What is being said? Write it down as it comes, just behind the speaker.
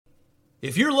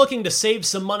If you're looking to save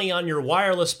some money on your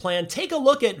wireless plan, take a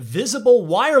look at Visible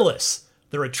Wireless.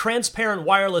 They're a transparent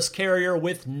wireless carrier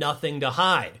with nothing to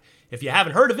hide. If you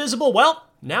haven't heard of Visible, well,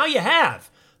 now you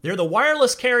have. They're the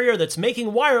wireless carrier that's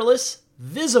making wireless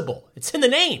visible. It's in the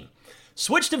name.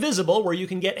 Switch to Visible, where you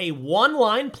can get a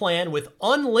one-line plan with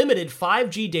unlimited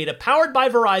 5G data powered by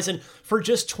Verizon for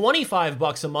just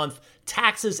 $25 a month,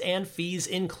 taxes and fees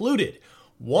included.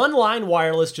 One-line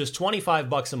wireless, just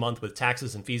 $25 a month with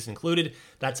taxes and fees included.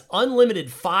 That's unlimited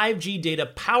 5G data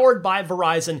powered by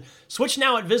Verizon. Switch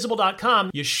now at Visible.com.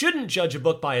 You shouldn't judge a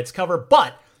book by its cover,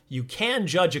 but you can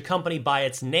judge a company by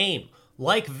its name,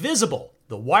 like Visible,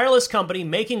 the wireless company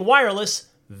making wireless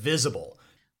visible.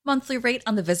 Monthly rate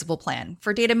on the Visible plan.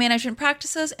 For data management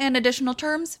practices and additional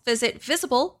terms, visit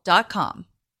Visible.com.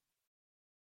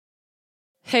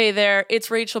 Hey there, it's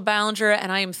Rachel Ballinger,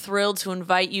 and I am thrilled to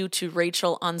invite you to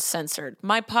Rachel Uncensored,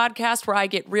 my podcast where I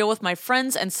get real with my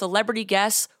friends and celebrity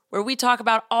guests, where we talk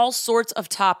about all sorts of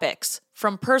topics.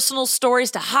 From personal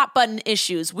stories to hot-button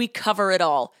issues, we cover it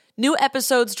all. New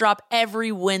episodes drop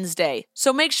every Wednesday,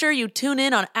 so make sure you tune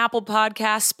in on Apple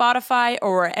Podcasts, Spotify,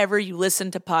 or wherever you listen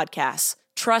to podcasts.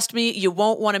 Trust me, you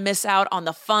won't want to miss out on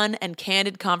the fun and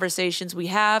candid conversations we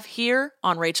have here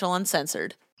on Rachel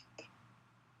Uncensored.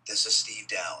 This is Steve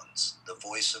Downs, the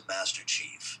voice of Master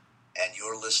Chief, and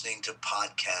you're listening to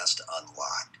Podcast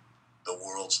Unlocked, the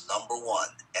world's #1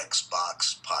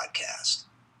 Xbox podcast.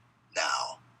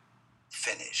 Now,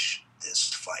 finish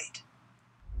this fight.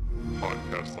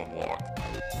 Podcast Unlocked.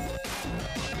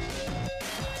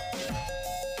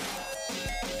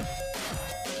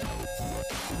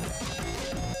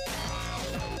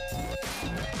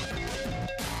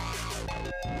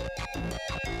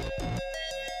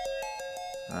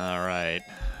 All right.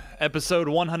 Episode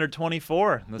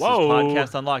 124. This Whoa. is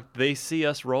Podcast Unlocked. They see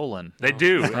us rolling. They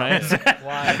do. Right?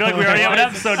 I feel like we already have an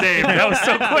episode, Dave. That was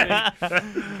so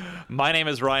quick. My name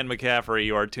is Ryan McCaffrey.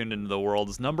 You are tuned into the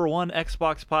world's #1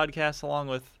 Xbox podcast, along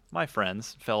with my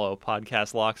friends, fellow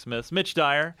podcast locksmiths, Mitch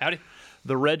Dyer. Howdy.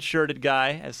 The red-shirted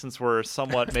guy, since we're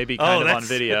somewhat maybe kind of on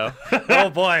video. Oh,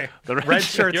 boy. The Red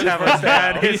shirts have a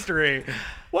bad history.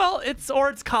 Well, it's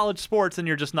college sports, and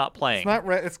you're just not playing. It's not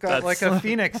red. It's got That's- like a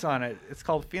phoenix on it. It's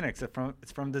called Phoenix.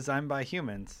 It's from Designed by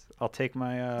Humans. I'll take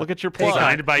my Look at your plug.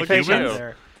 Designed by Look at humans? you.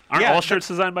 there. Aren't Yeah, all shirts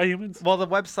designed by humans? Well, the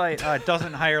website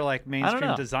doesn't hire like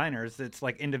mainstream know. designers. It's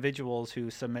like individuals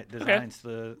who submit designs to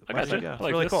the I gotcha. website. I It's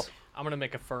like really this. cool. I'm gonna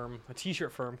make a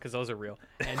T-shirt firm because those are real,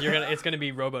 and it's gonna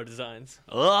be Robo Designs.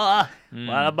 A lot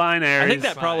of binaries. I think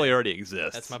that Fine. probably already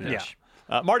exists. That's my Yeah. pitch.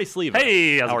 Marty Sleeve.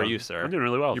 Hey, how's how it are going? you, sir? I'm doing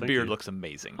really well. Your thank beard you. looks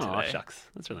amazing today. Oh, shucks.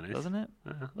 That's really nice. Doesn't it?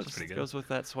 Looks Just pretty good. goes with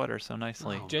that sweater so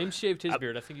nicely. James shaved his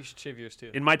beard. I think you should shave yours too.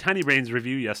 In my Tiny Brains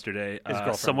review yesterday,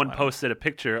 girlfriend someone wanted. posted a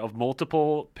picture of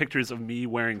multiple pictures of me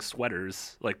wearing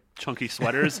sweaters, like chunky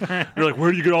sweaters. They're like,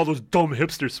 "Where do you get all those dumb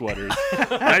hipster sweaters?"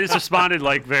 And I just responded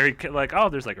like "Oh,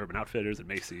 there's like Urban Outfitters and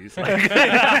Macy's, like,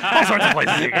 all sorts of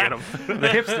places you can get them." The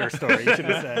hipster story, you should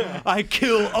have said. I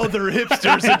kill other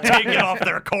hipsters and take it off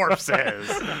their corpses.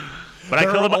 But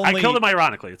I killed them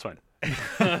ironically. It's fine.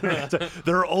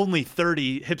 There are only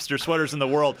 30 hipster sweaters in the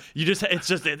world. It's a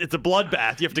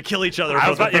bloodbath. You have to kill each other. I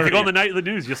was for about, if you go on the 30. night of the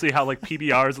news, you'll see how like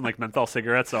PBRs and like menthol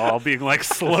cigarettes are all being like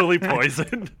slowly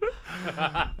poisoned.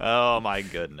 Oh my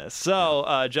goodness.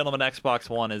 So, gentlemen, Xbox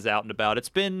One is out and about. It's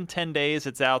been 10 days.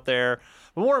 It's out there.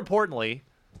 But more importantly,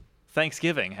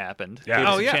 Thanksgiving happened. Yeah. Gave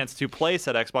us Oh, a yeah. chance to play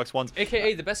said Xbox Ones.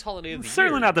 AKA the best holiday of the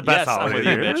Certainly year. not the best Yes, I'm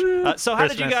holiday. with you, Mitch. So how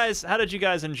did Christmas. you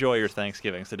guys enjoy your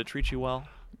Thanksgivings? Did it treat you well?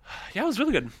 Yeah, it was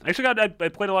really good. Actually, I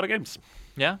played a lot of games.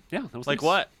 Yeah? Yeah, that was Like nice.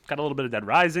 what? Got a little bit of Dead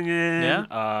Rising in. Yeah?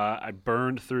 I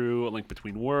burned through A Link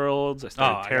Between Worlds. I I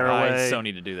started Tearaway. so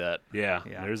need to do that. Yeah,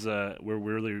 Yeah. there's we're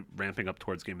really ramping up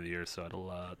towards Game of the Year, so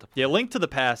it'll. Yeah, Link to the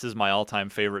Past is my all-time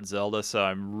favorite Zelda, so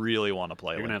I really want to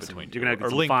play You're gonna Link have some, Between you're gonna have or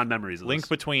some Link, fond memories of Link this.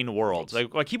 Between Worlds.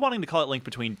 I keep wanting to call it Link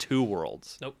Between Two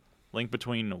Worlds. Nope. Link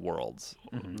Between Worlds.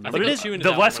 I But think it I'll is, tune into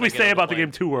the that less one we when I get say on the about the plane.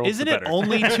 game Two Worlds, Isn't the it better.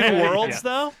 only two worlds, Yeah.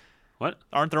 though? What?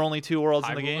 Aren't there only two worlds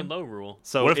High in the rule game? and low rule.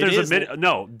 So What if it there's is- a mid?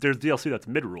 No, there's DLC that's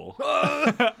mid rule.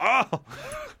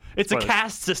 It's a Spoilers.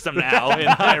 caste system now in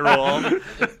Hyrule.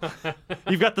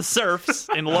 You've got the serfs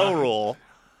in low rule.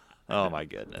 Oh my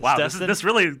goodness! Wow, Destin? this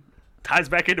really ties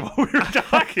back into what we were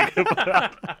talking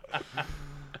about.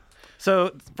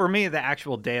 So for me, the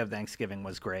actual day of Thanksgiving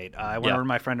was great. I went Yeah. over to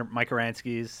my friend Mike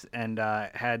Aransky's and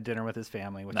had dinner with his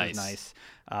family, which was nice.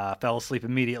 Fell asleep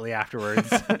immediately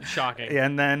afterwards. Shocking.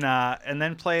 And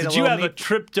then played. Did a you little have a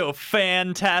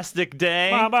trypto-fantastic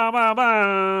day? Ba, ba, ba,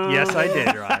 ba. Yes, I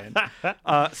did,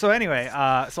 Ryan. So anyway,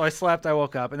 so I slept, I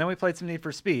woke up, and then we played some Need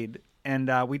for Speed, and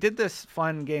we did this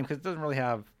fun game because it doesn't really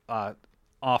have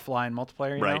offline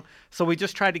multiplayer, you know? So we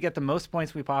just tried to get the most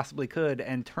points we possibly could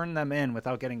and turn them in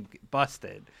without getting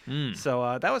busted.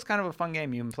 So that was kind of a fun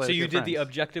game. You can play So with you your did the friends.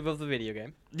 objective of the video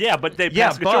game. Yeah, but they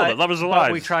passed control. The levels but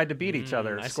alive. we tried to beat each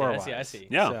other I see, score-wise. I see.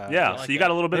 Yeah, So- yeah. I like So you that.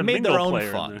 got a little bit They of made bingo their own player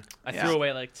in fun. there. I threw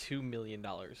away like $2 million.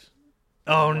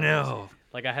 Oh, no.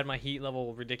 Like I had my heat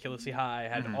level ridiculously high. I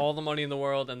had all the money in the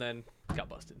world, and then got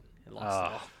busted and lost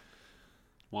it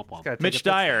all. Womp womp. Gotta take Mitch a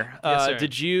Dyer, Yes, sir.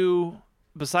 did you,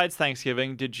 besides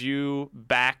Thanksgiving, did you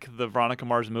back the Veronica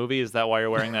Mars movie? Is that why you're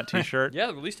wearing that T-shirt? Yeah,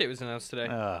 the release date was announced today.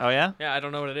 Oh yeah. Yeah, I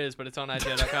don't know what it is, but it's on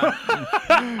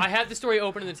IGN.com. I had the story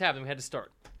open in the tab, and we had to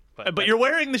start. But you're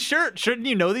wearing the shirt. Shouldn't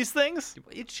you know these things?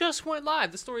 It just went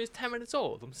live. The story is 10 minutes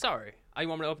old. I'm sorry. You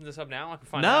want me to open this up now? I can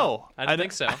find No, out. I didn't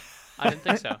think so. I didn't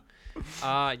think so.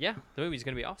 Yeah, the movie's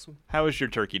going to be awesome. How was your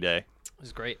turkey day? It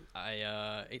was great.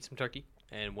 I ate some turkey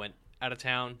and went out of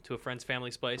town to a friend's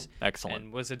family's place. Excellent.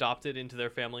 And was adopted into their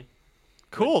family.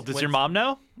 Cool. Does your mom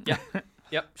know? Yeah.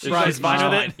 Yep. She's fine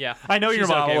with it? Yeah. I know your She's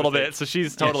mom okay a little with bit, it. so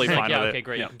she's totally She's fine like, yeah, with okay, it.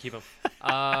 great. Yeah. You can keep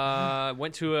them.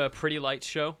 Went to a Pretty Lights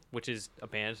show, which is a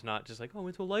band, not just like,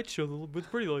 went to a lights show with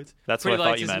Pretty Lights. That's Pretty what I thought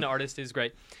Lights you is meant. an artist, is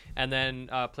great. And then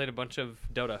played a bunch of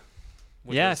Dota.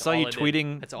 which Yeah, I was saw all you I did.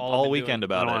 tweeting That's all I've all been weekend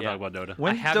doing. I about don't it. want to Yeah. talk about Dota.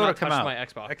 When I did have Dota not come touched out? my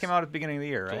Xbox. That came out at the beginning of the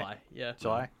year, right? July. Yeah.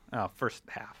 July? Oh, first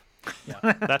half.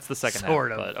 That's the second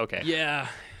Sort half, of. but okay. Yeah.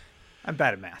 I'm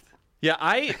bad at math. Yeah,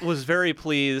 I was very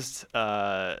pleased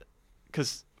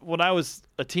because when I was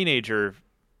a teenager,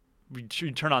 we'd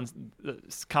turn on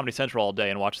Comedy Central all day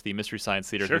and watch the Mystery Science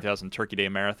Theater 3000 Turkey Day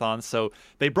Marathon. So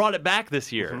they brought it back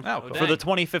this year Oh, cool. for the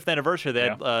 25th anniversary. They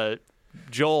had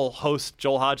Joel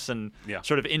Hodgson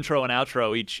sort of intro and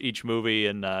outro each movie,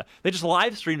 and they just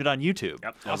live streamed it on YouTube.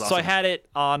 Yep, that was So awesome. I had it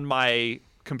on my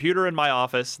computer in my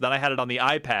office. Then I had it on the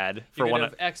iPad for You when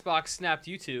could have Xbox snapped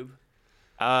YouTube.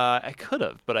 I could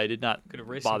have, but I did not Could have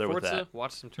raced bother some with Forza. that.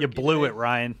 Watched some Turkey You blew Day. it,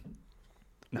 Ryan.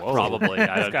 Probably.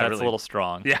 That's really- a little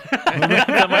strong. Yeah.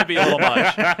 That might be a little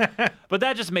much. But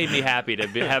that just made me happy to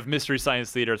have Mystery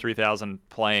Science Theater 3000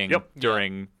 playing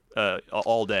during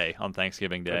all day on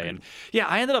Thanksgiving Day. And yeah,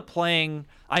 I ended up playing.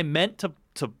 I meant to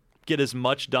get as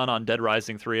much done on Dead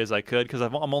Rising 3 as I could because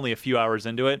I'm only a few hours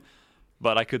into it.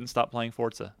 But I couldn't stop playing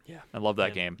Forza. Yeah. I love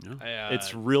that game. I,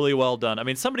 It's really well done. I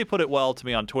mean, somebody put it well to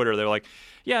me on Twitter. They're like,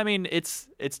 "Yeah, I mean, it's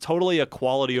totally a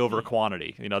quality over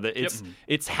quantity. You know, that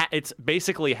it's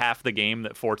basically half the game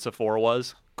that Forza 4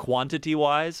 was quantity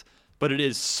wise, but it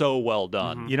is so well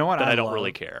done. You know what that I I don't love?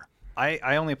 really care.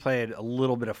 I only played a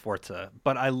little bit of Forza,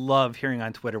 but I love hearing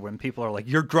on Twitter when people are like,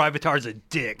 "Your Drivatar's a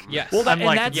dick." Yes. Well, that- I'm and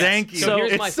like, that's- thank you. So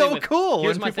here's my it's thing so with- cool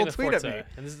Here's when my people thing with tweet Forza, at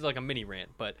me. and this is like a mini rant,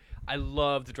 but I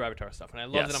love the Drivatar stuff, and I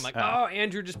love Yes. that I'm like, Yeah. oh,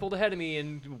 Andrew just pulled ahead of me,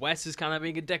 and Wes is kind of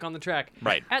being a dick on the track.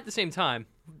 Right. At the same time,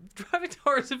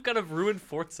 Drivatars have kind of ruined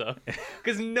Forza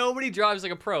because nobody drives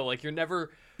like a pro. Like you're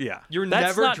never That's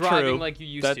never not driving true. like you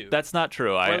used to. That's not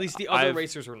true. or at least the other I've-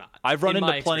 racers are not. I've run in into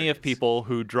my plenty of experience. people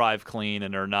who drive clean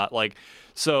and are not like.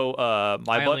 So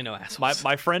I only know assholes.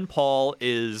 my friend Paul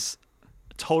is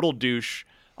total douche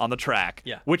on the track.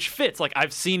 Yeah. Which fits. Like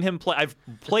I've seen him play. I've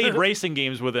played racing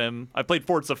games with him. I played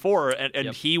Forza 4, and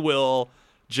Yep. he will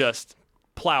just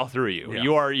plow through you. Yeah.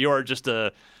 You are just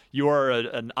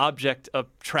an object of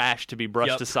trash to be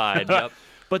brushed Yep. aside. Yep.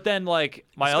 But then like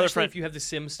my Especially other friend. if you have the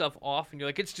sim stuff off, and you're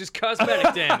like, it's just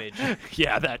cosmetic damage.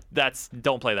 Yeah, that's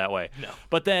don't play that way. No.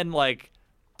 But then like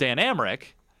Dan Amrich,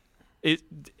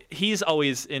 he's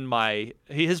always in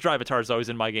his Drivatar is always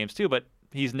in my games too, but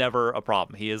he's never a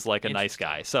problem. He is like a nice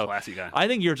guy. So Classy guy. I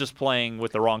think you're just playing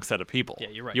with the wrong set of people. Yeah,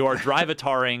 you're right. You are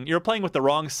Drivataring. You're playing with the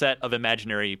wrong set of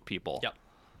imaginary people. Yep.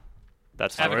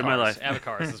 That's Story of my life.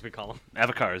 Avatars, as we call them.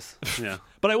 Avatars. Yeah.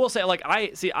 But I will say, like,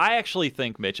 I actually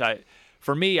think, Mitch, I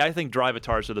think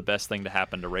Drivatars are the best thing to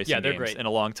happen to racing Yeah, they're games great. in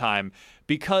a long time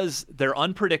because they're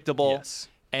unpredictable. Yes.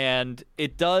 And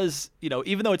it does,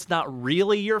 even though it's not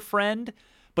really your friend,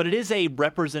 but it is a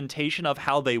representation of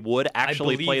how they would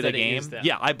actually believe play the that it game. is them.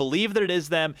 Yeah, I believe that it is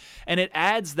them, and it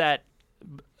adds that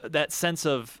sense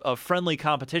of friendly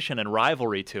competition and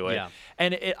rivalry to it. Yeah.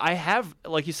 And I have,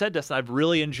 like you said, Dustin, I've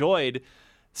really enjoyed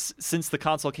since the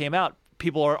console came out.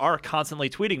 People are constantly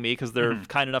tweeting me because they're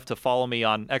kind enough to follow me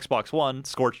on Xbox One,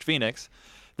 Scorched Phoenix.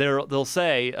 They'll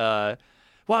say,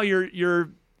 "Wow, your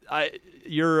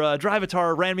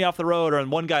Drivatar ran me off the road,"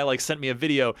 and one guy like sent me a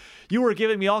video. You were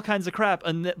giving me all kinds of crap,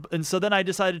 and so then I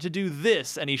decided to do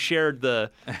this, and he shared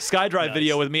the SkyDrive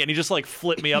video with me, and he just like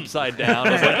flipped me upside down.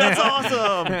 I was like, "That's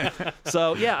awesome!"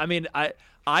 So yeah, I mean,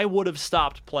 I would have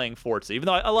stopped playing Forza, even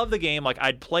though I love the game. Like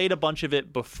I'd played a bunch of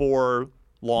it before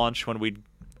launch when we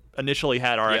initially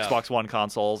had our Xbox One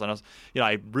consoles, and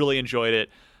I really enjoyed it.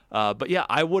 But yeah,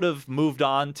 I would have moved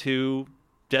on to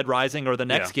Dead Rising or the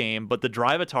next game, but the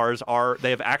Drivatars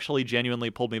they have actually genuinely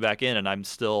pulled me back in, and I'm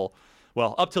still,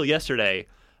 well, up till yesterday,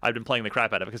 I've been playing the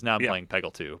crap out of it because now I'm playing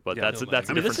Peggle 2, but that's a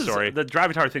different story. The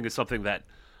Drivatar thing is something that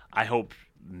I hope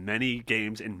many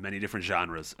games in many different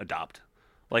genres adopt.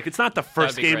 Like, it's not the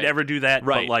first game to ever do that,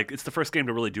 but like it's the first game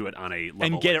to really do it on a level.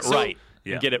 And get it right.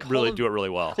 And do it really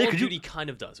well. Call of Duty kind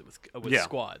of does it with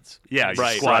squads. Yeah,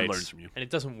 squad learns from you. And it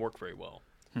doesn't work very well.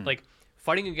 Like,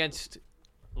 fighting against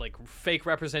like fake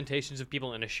representations of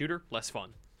people in a shooter, less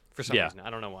fun for some reason. I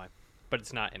don't know why, but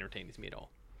it's not entertaining to me at all.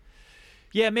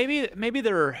 Yeah, maybe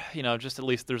there, just at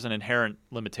least there's an inherent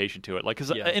limitation to it. Like,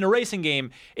 because in a racing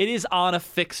game, it is on a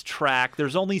fixed track.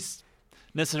 There's only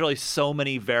necessarily so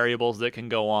many variables that can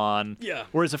go on. Yeah.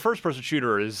 Whereas a first-person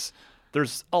shooter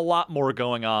there's a lot more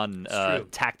going on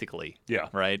tactically. Yeah.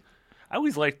 Right. I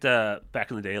always liked back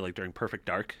in the day, like during Perfect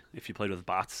Dark, if you played with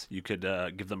bots, you could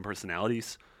give them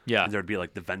personalities. Yeah. And there'd be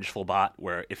like the vengeful bot,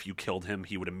 where if you killed him,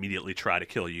 he would immediately try to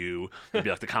kill you. There'd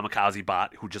be like the kamikaze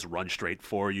bot, who just run straight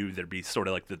for you. There'd be sort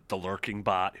of like the lurking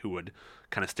bot, who would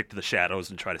kind of stick to the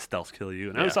shadows and try to stealth kill you.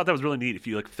 And I always thought that was really neat if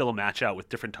you like fill a match out with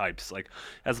different types, like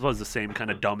as opposed to the same kind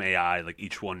of dumb AI. Like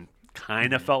each one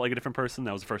kind of felt like a different person.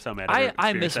 That was the first time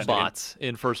I miss bots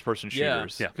in first-person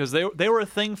shooters. Yeah. Because they were a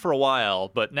thing for a while,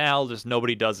 but now just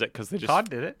nobody does it because they just. Todd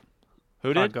did it.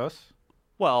 Who did? Ghosts.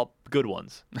 Well, good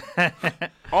ones.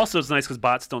 Also, it's nice because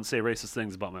bots don't say racist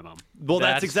things about my mom. Well,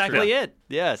 that's exactly it.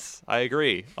 Yes, I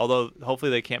agree. Although,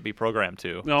 hopefully, they can't be programmed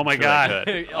to. Oh my God!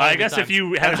 I guess if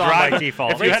you had by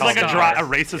default. if you had like a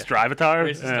racist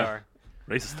Drivatar,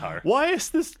 racist tar. Why is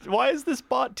this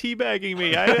bot teabagging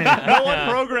me? No one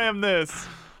programmed this.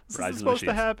 This isn't supposed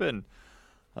to happen.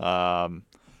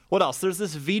 What else? There's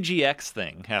this VGX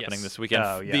thing happening this weekend.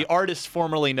 Oh, yeah. The artist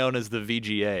formerly known as the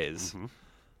VGAs.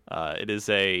 It is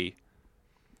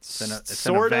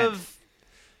sort of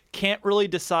can't really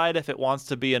decide if it wants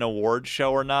to be an award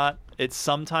show or not. It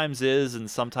sometimes is and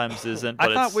sometimes isn't.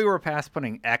 But I thought we were past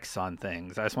putting X on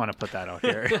things. I just want to put that out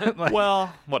here.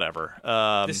 Well, whatever.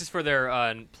 This is for their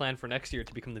plan for next year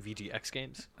to become the VGX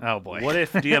games. Oh boy. What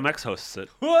if DMX hosts it?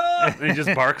 And he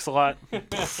just barks a lot.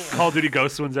 Call of Duty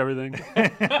Ghost wins everything.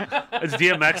 It's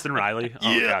DMX and Riley.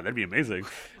 Oh God, that'd be amazing.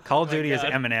 Call of Duty is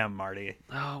Eminem, Marty.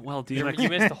 Oh well, DMX. You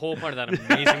missed the whole point of that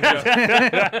amazing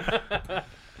joke.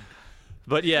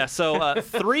 But yeah, so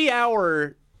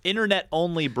 3-hour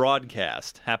internet-only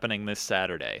broadcast happening this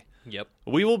Saturday. Yep.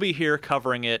 We will be here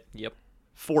covering it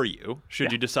for you,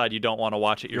 should you decide you don't want to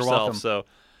watch it yourself. You're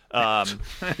welcome.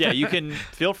 So, you can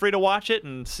feel free to watch it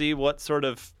and see what sort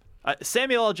of...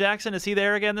 Samuel L. Jackson, is he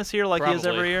there again this year like he is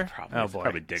every year? Probably. Oh, boy.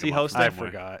 Probably dig Is he him up hosting? I somewhere.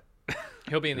 forgot.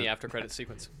 He'll be in the after credit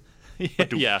sequence.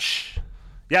 Yeah.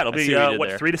 Yeah, it'll I see be what you did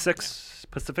there. 3 to 6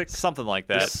 Pacific. Something like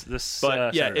that.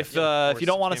 But if you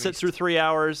don't want to sit through 3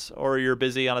 hours or you're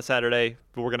busy on a Saturday,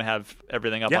 we're going to have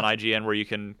everything up on IGN where you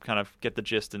can kind of get the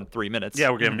gist in 3 minutes. Yeah,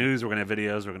 we're going to have news, we're going to have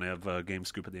videos, we're going to have game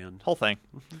scoop at the end. Whole thing.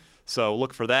 So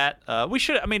look for that. We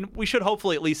should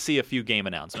hopefully at least see a few game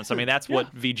announcements. I mean, that's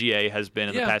what VGA has been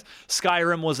in the past.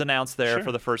 Skyrim was announced there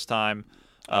for the first time.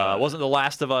 Wasn't The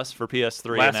Last of Us for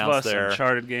PS3 Last announced of Us, there?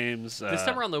 Uncharted games. This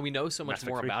time around, though, we know so much Mass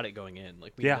Effect more 3. about it going in.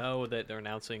 Like, we know that they're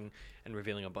announcing and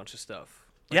revealing a bunch of stuff.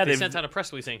 Yeah, they they've- sent out a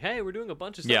press release saying, "Hey, we're doing a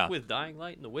bunch of stuff with Dying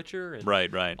Light and The Witcher and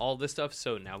Right. all this stuff."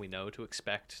 So now we know to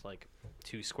expect like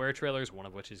 2 Square trailers, one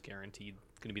of which is guaranteed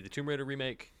going to be the Tomb Raider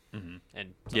remake, and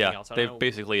something else. I don't they've know.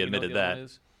 basically You know what admitted the other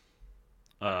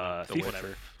that. one is? FIFA. Whatever.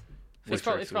 Witcher It's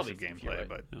probably exclusive gameplay, gameplay,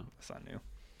 but it's not new.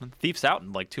 Thief's out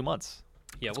in like 2 months.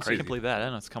 Yeah, we'll I see. can't believe that. I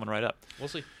know it's coming right up. We'll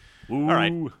see. Ooh. All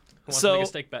right. Who wants So- to make a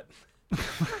stake bet?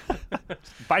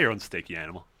 Buy your own steak, you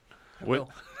animal. I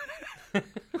will.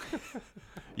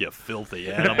 You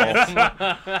filthy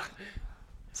animal.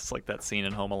 It's like that scene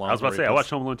in Home Alone. I was about to say, I watched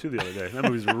Home Alone 2 the other day. That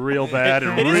movie's real bad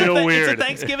and It is real weird. It's a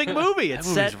Thanksgiving movie. It's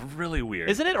That set, movie's really weird.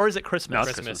 isn't it, or is it Christmas? No,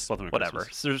 it's Christmas. Christmas. Both of them are Whatever.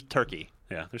 Christmas. So there's turkey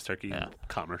Yeah, there's turkey and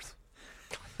commerce.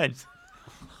 and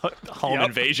home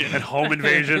invasion. And home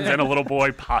invasions and a little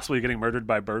boy possibly getting murdered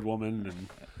by a bird woman. And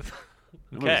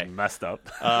that Okay. movie's messed up.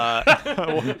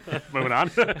 Moving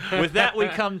on. With that, we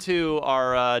come to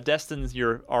our our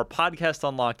podcast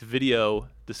unlocked video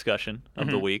discussion of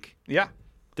the week. Yeah.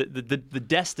 The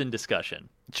Destin discussion.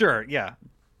 Sure, yeah.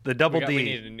 The double We D.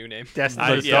 need a new name.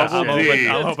 Destiny. Double D.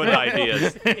 I'm open to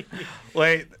ideas.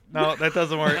 Wait, no, that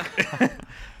doesn't work.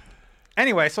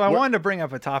 Anyway, so I wanted to bring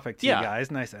up a topic to you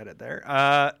guys. Nice edit there.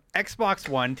 Xbox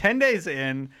One, 10 days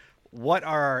in, what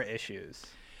are our issues?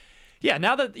 Yeah,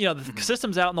 now that the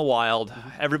system's out in the wild,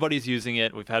 everybody's using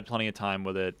it. We've had plenty of time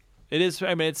with it. It is.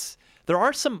 I mean, there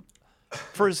are some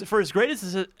for as great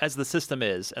as the system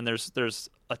is, and there's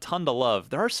a ton to love.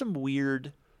 There are some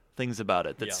weird things about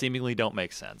it that seemingly don't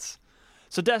make sense.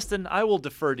 So, Destin, I will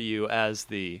defer to you as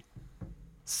the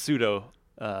pseudo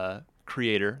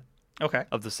creator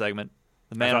of the segment.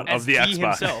 The man of the D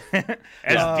Xbox. himself.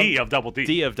 As D of Double D.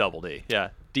 D of Double D. Yeah.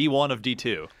 D1 of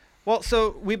D2. Well,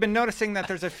 so we've been noticing that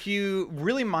there's a few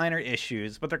really minor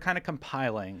issues, but they're kind of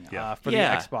compiling for the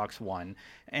Xbox One.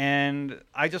 And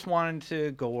I just wanted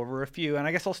to go over a few, and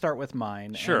I guess I'll start with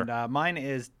mine. Sure. And mine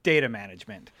is data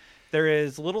management. There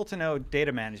is little to no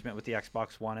data management with the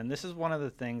Xbox One, and this is one of the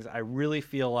things I really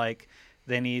feel like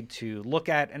they need to look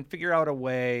at and figure out a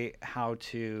way how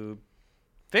to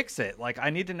fix it. Like, I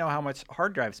need to know how much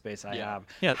hard drive space I have.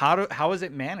 Yeah. How is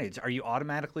it managed? Are you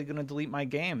automatically going to delete my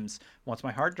games once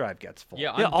my hard drive gets full?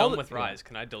 Yeah, I'm done with Rise.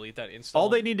 Can I delete that install? All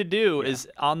they need to do is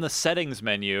on the settings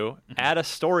menu, add a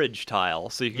storage tile.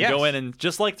 So you can go in and,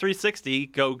 just like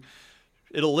 360,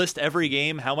 it'll list every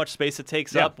game, how much space it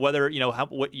takes up, whether,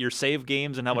 what your save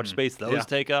games and how much space those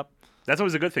take up. That's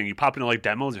always a good thing. You pop into like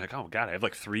demos, you're like, oh god, I have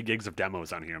like 3 gigs of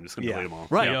demos on here. I'm just gonna delete them all.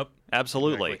 Right. Yep.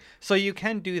 Absolutely. Exactly. So you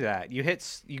can do that. You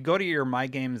go to your My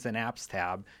Games and Apps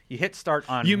tab. You hit start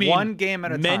on You mean one game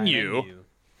at a menu? time.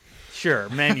 Sure,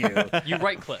 menu. You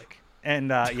right click.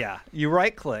 And you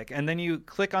right click, and then you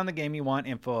click on the game you want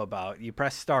info about. You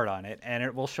press start on it, and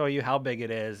it will show you how big it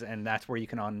is, and that's where you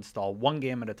can uninstall one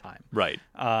game at a time. Right.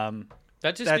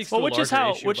 That just speaks to a which is larger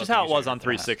how issue which about is the how it user was on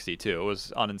interface. 360 too. It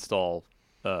was uninstall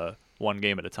one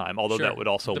game at a time. Although Sure. that would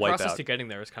also the wipe process out. to getting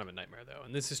there is kind of a nightmare, though,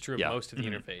 and this is true of most of the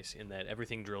interface in that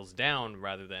everything drills down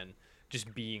rather than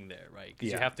just being there, right?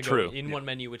 Because you have to go in one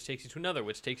menu, which takes you to another,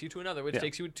 which takes you to another, which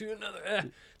takes you to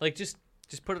another. Like just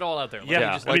put it all out there. Let me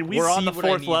just, I mean, we're on the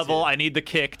 4th level. To. I need the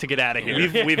kick to get out of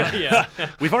here.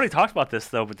 We've already talked about this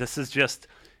though, but this is just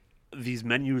these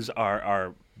menus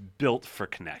are built for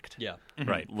Kinect. Yeah.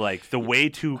 Right. Like the way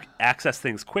to access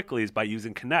things quickly is by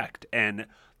using Kinect, and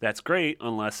that's great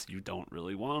unless you don't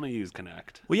really want to use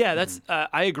Kinect. Well, yeah, that's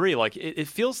I agree. Like it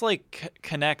feels like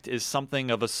Kinect is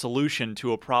something of a solution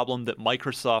to a problem that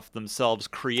Microsoft themselves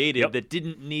created that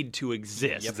didn't need to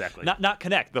exist. Exactly. Not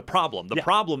Kinect, the problem. The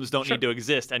problems don't need to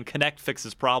exist, and Kinect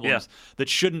fixes problems that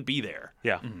shouldn't be there.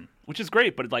 Yeah. Which is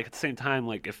great, but like at the same time,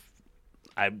 like if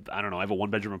I don't know, I have a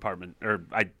 1-bedroom apartment, or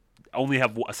I only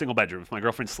have a single bedroom. If my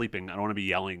girlfriend's sleeping, I don't want to be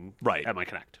yelling at my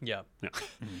Kinect. Yeah.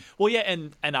 Well, yeah,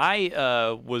 and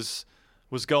I was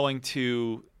going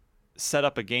to set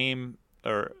up a game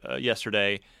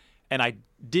yesterday, and I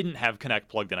didn't have Kinect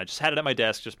plugged in. I just had it at my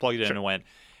desk, just plugged it in and went.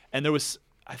 And there was,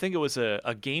 I think it was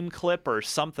a game clip or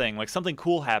something, like something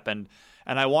cool happened,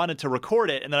 and I wanted to record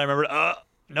it, and then I remembered,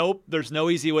 nope, there's no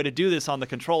easy way to do this on the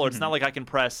controller. It's not like I can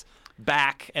press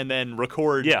back and then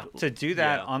record. Yeah. To do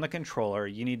that on the controller,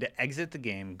 you need to exit the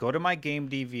game, go to My Game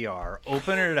DVR,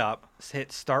 open it up,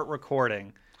 hit start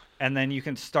recording, and then you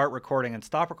can start recording and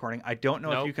stop recording. I don't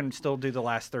know if you can still do the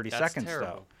last 30 seconds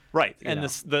though. Right. And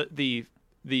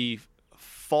the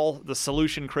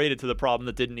solution created to the problem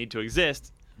that didn't need to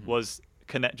exist was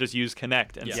just use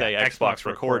Kinect and say Xbox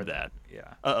record that.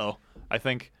 Yeah. Uh-oh. I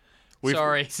think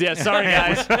Sorry. Yeah, sorry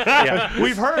guys.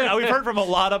 We've heard from a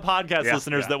lot of podcast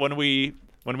listeners that when we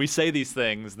say these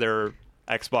things, their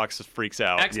Xbox freaks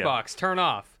out. Xbox, turn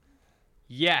off.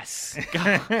 Yes.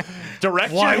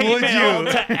 Direct your hate mail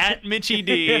to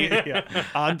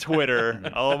 @MitchyD on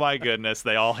Twitter. Oh my goodness,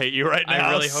 they all hate you right now.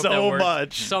 I really hope so that works.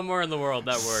 much. Somewhere in the world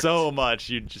that works. So much.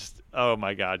 You just, oh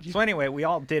my God. So anyway, we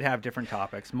all did have different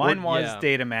topics. Mine was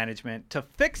data management. To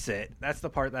fix it, that's the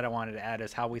part that I wanted to add,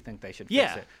 is how we think they should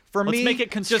fix it. For Let's me, make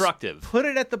it constructive. Just put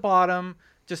it at the bottom.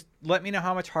 Just let me know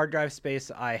how much hard drive space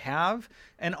I have,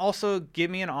 and also give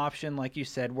me an option, like you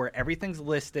said, where everything's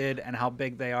listed and how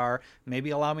big they are.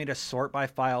 Maybe allow me to sort by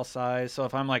file size. So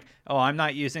if I'm like, oh, I'm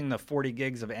not using the 40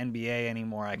 gigs of NBA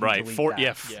anymore, I can delete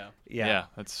that. Yeah.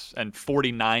 That's and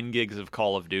 49 gigs of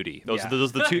Call of Duty. Those are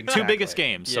the two biggest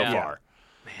games so far.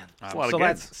 Man, that's a lot of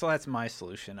games. So that's my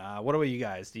solution. What about you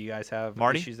guys? Do you guys have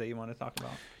issues that you want to talk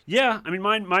about? Yeah, I mean,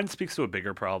 mine speaks to a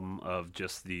bigger problem of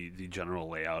just the general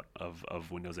layout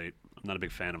of Windows 8. I'm not a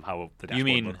big fan of how the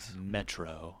dashboard looks.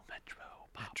 Metro.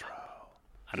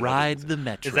 I Ride the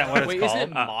Metro. Is that what it's Wait, called? isn't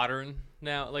it modern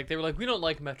now? Like they were like, we don't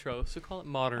like Metro, so call it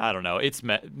modern. I don't know. It's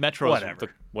Metro.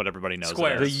 What everybody knows.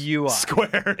 Squares. The UI.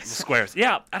 Squares.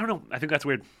 Yeah, I don't know. I think that's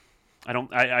weird.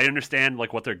 I understand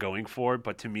like what they're going for,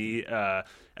 but to me,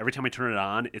 every time I turn it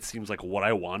on, it seems like what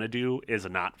I want to do is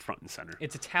not front and center.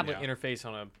 It's a tablet interface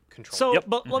on a controller. So,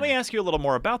 but let me ask you a little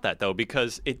more about that though,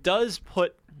 because it does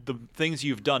put the things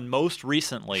you've done most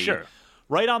recently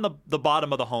right on the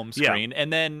bottom of the home screen,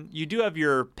 and then you do have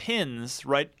your pins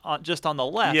right just on the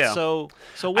left. Yeah. So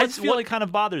what kind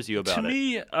of bothers you about it? To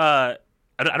me, I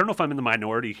don't know if I'm in the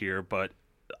minority here, but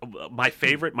my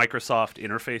favorite Microsoft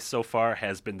interface so far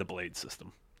has been the Blade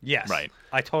system. Yes. Right.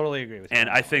 I totally agree with you. And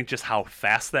I think just how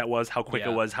fast that was, how quick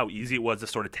Yeah. it was, how easy it was to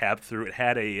sort of tab through. It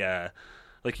had a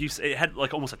it had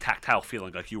like almost a tactile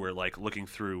feeling, like you were like looking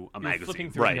through a magazine.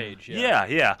 Flipping through a page.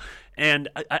 Yeah. And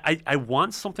I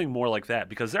want something more like that,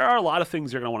 because there are a lot of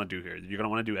things you're going to want to do here. You're going to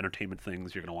want to do entertainment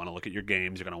things. You're going to want to look at your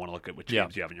games. You're going to want to look at what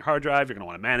games you have in your hard drive. You're going to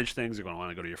want to manage things. You're going to want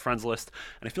to go to your friends list.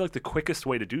 And I feel like the quickest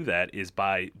way to do that is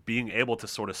by being able to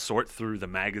sort of sort through the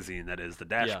magazine that is the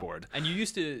dashboard. And you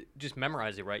used to just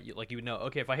memorize it, right? You would know,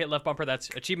 okay, if I hit left bumper, that's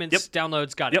achievements,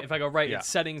 downloads, got it. If I go right, it's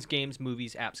settings, games,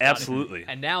 movies, apps, got Absolutely. it.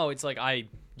 And now it's like I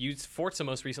used Forza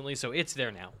most recently, so it's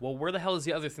there now. Well, where the hell is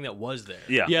the other thing that was there?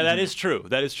 Yeah, that is true.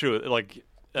 That is true. Like,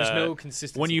 there's no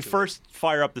consistency. When you to first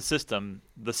fire up the system,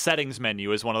 the settings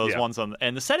menu is one of those ones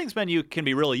and the settings menu can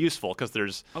be really useful because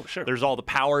there's all the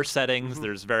power settings,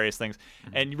 there's various things,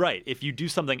 and if you do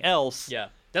something else,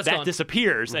 that gone.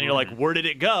 disappears, and you're like, where did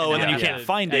it go? And then you can't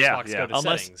find it.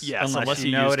 Unless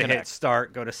you know to hit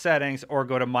start, go to settings, or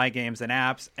go to My Games and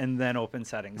Apps, and then open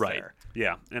settings there.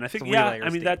 Yeah, and I think I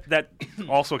mean that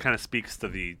also kind of speaks to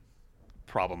the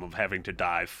problem of having to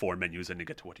dive 4 menus in to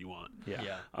get to what you want.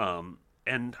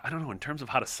 And I don't know, in terms of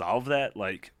how to solve that,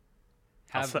 like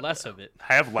have less of it.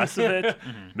 Have less of it.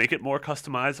 Make it more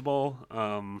customizable.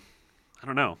 I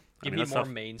don't know. Give me more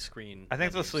main screen. I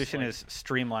think the solution is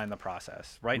streamline the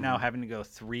process. Right now, having to go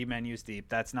 3 menus deep,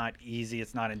 that's not easy.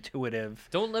 It's not intuitive.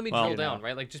 Don't let me drill down,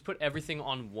 right? Like, just put everything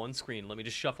on one screen. Let me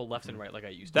just shuffle left and right like I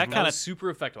used to. That kind of super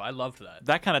effective. I loved that.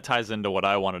 That kind of ties into what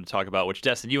I wanted to talk about, which,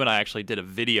 Destin, you and I actually did a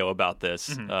video about this.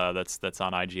 That's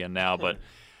on IGN now, but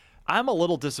I'm a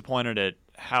little disappointed at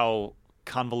how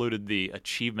convoluted the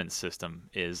achievement system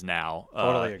is now.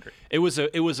 Totally agree. It was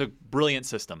a brilliant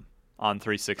system on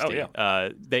 360.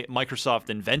 Microsoft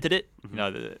invented it.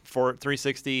 For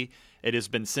 360, it has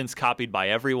been since copied by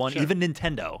everyone. Even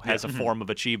Nintendo has a form of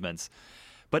achievements.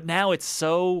 But now it's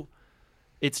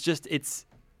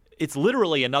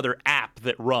literally another app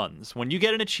that runs. When you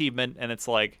get an achievement and it's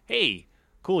like, hey,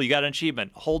 cool, you got an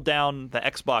achievement, hold down the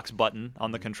Xbox button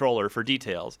on the controller for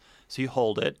details. So you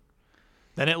hold it,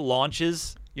 then it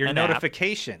launches your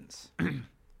notifications.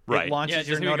 Right. It launches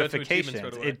your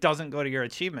notifications. It doesn't go to your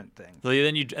achievement thing. So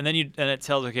then it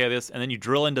tells this, and then you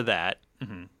drill into that,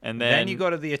 and then you go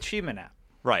to the achievement app.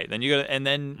 Right. Then you go to, and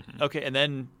then and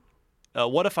then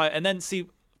what if see,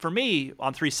 for me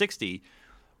on 360,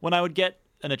 when I would get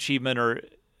an achievement, or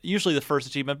usually the first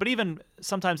achievement, but even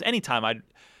sometimes anytime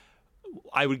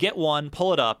I would get one,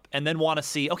 pull it up, and then want to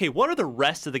see, okay, what are the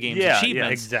rest of the game's achievements? Yeah,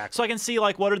 exactly. So I can see,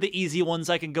 like, what are the easy ones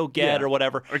I can go get or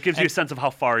whatever. Or it gives you a sense of how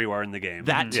far you are in the game.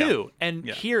 That too. And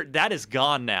here, that is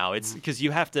gone now. It's because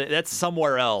you have to, that's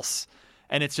somewhere else,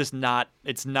 and it's just not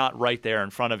right there in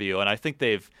front of you. And I think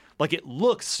they've, like, it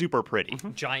looks super pretty.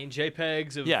 Giant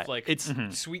JPEGs of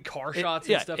it's sweet car shots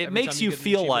and stuff. It makes you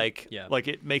feel like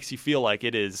it makes you feel like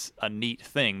it is a neat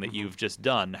thing that you've just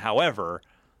done. However,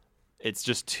 it's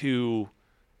just too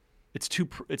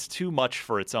much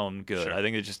for its own good. I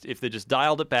think if they just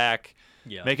dialed it back,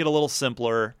 make it a little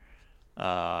simpler,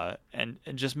 and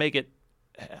just make it.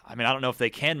 I mean, I don't know if they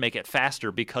can make it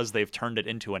faster because they've turned it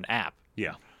into an app.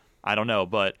 Yeah, I don't know,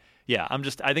 but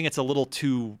I think it's a little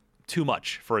too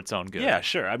much for its own good. Yeah,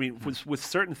 sure. I mean, with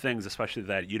certain things, especially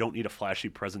that you don't need a flashy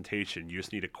presentation, you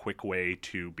just need a quick way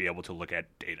to be able to look at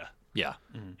data. Yeah,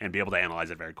 and be able to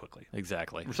analyze it very quickly.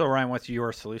 Exactly. So, Ryan, what's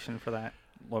your solution for that?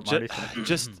 What Marty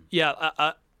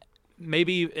said?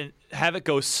 Maybe have it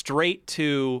go straight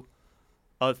to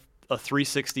a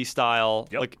 360 style.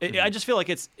 Like I just feel like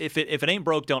it's if it ain't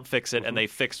broke, don't fix it, and they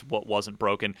fixed what wasn't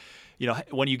broken.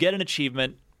 When you get an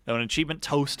achievement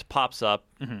toast pops up,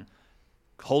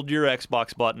 hold your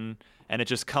Xbox button, and it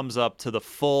just comes up to the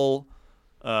full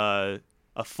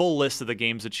a full list of the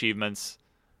game's achievements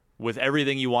with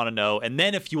everything you want to know. And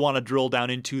then if you want to drill down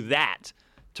into that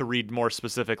to read more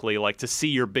specifically, like to see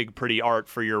your big pretty art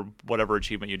for your whatever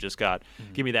achievement you just got,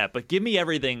 give me that. But give me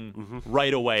everything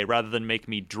right away rather than make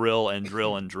me drill and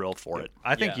drill and drill for it.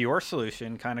 I think your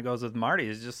solution kind of goes with Marty,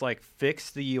 is just like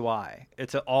fix the UI.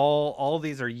 It's all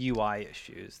these are UI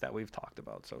issues that we've talked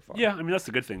about so far. Yeah, I mean, that's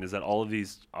the good thing, is that all of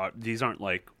these aren't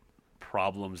like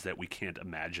problems that we can't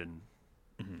imagine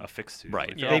a fix to.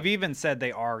 Right. They've even said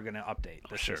they are going to update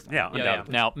the system. Yeah.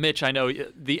 Now, Mitch, I know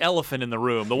the elephant in the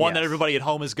room, the one that everybody at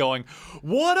home is going,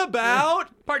 what about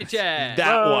Party Chat?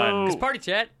 That one. Because Party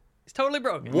Chat is totally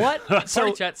broken. What?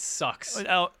 Party Chat sucks.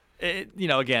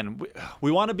 Again,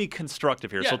 we want to be constructive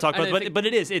here, so we'll talk about it. But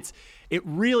it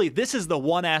really, this is the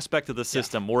one aspect of the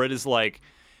system where it is like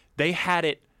they had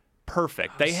it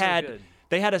perfect. They had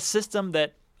a system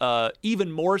that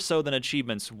even more so than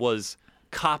achievements was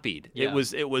copied. Yeah.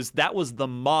 That was the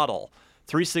model.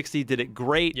 360 did it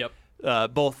great.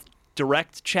 Yep. Both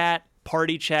direct chat,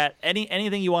 party chat,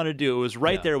 anything you want to do. It was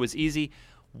right there. It was easy.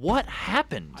 What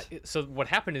happened? So what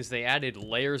happened is they added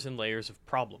layers and layers of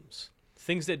problems,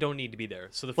 things that don't need to be there.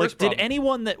 So the first did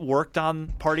anyone that worked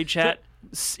on party chat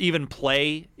even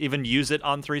use it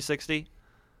on 360?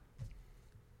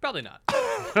 Probably not.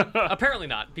 Apparently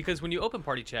not, because when you open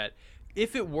party chat,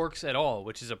 if it works at all,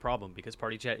 which is a problem because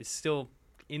party chat is still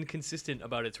inconsistent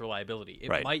about its reliability.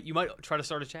 You might try to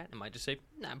start a chat and it might just say,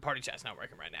 "Nah, party chat's not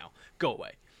working right now. Go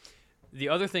away." The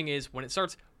other thing is when it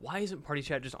starts, why isn't party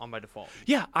chat just on by default?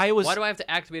 Yeah, Why do I have to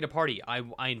activate a party?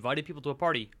 I invited people to a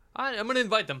party. I'm going to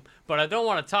invite them, but I don't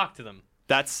want to talk to them.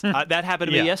 That's that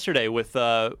happened to me yesterday with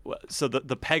so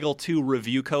the Peggle 2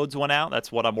 review codes went out. That's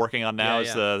what I'm working on now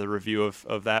is the review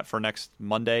of that for next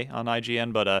Monday on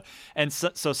IGN. But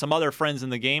so some other friends in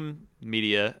the game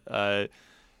media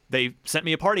they sent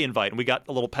me a party invite and we got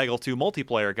a little Peggle 2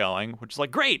 multiplayer going, which is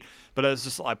like great. But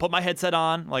I put my headset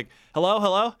on, like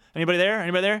hello, anybody there?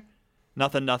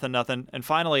 Nothing. And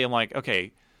finally I'm like,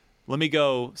 okay, let me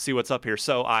go see what's up here.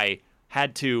 So I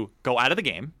had to go out of the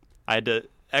game. I had to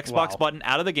Xbox button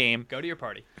out of the game. Go to your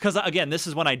party. Because, again, this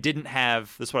is when I didn't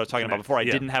have, this is what I was talking about before, I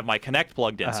didn't have my Kinect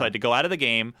plugged in. So I had to go out of the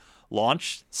game,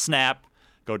 launch Snap,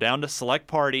 go down to select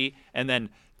party, and then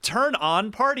turn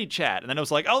on party chat. And then it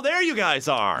was like, oh, there you guys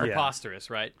are. Preposterous,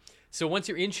 right? So once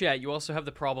you're in chat, you also have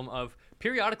the problem of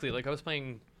periodically, like I was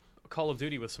playing Call of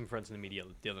Duty with some friends in the media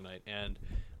the other night, and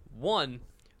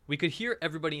we could hear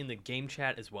everybody in the game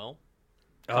chat as well.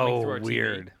 Coming through our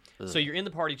weird. TV. So you're in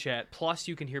the party chat, plus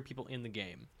you can hear people in the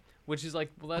game, which is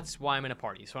like, well, that's why I'm in a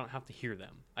party, so I don't have to hear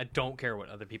them. I don't care what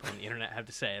other people on the internet have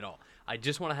to say at all. I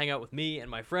just want to hang out with me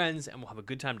and my friends, and we'll have a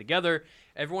good time together.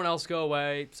 Everyone else go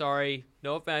away. Sorry,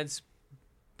 no offense.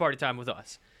 Party time with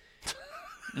us.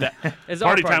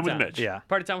 Party time with Mitch. Yeah.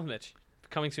 Party time with Mitch.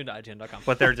 Coming soon to IGN.com.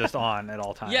 But they're just on at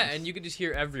all times. Yeah, and you can just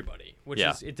hear everybody, which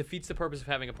is it defeats the purpose of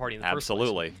having a party in the first place.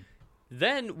 Absolutely.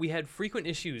 Then we had frequent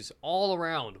issues all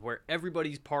around where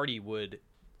everybody's party would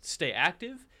stay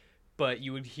active, but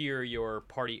you would hear your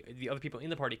party, the other people in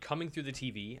the party coming through the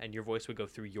TV, and your voice would go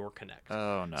through your Kinect.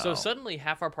 Oh, no. So suddenly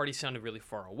half our party sounded really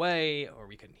far away, or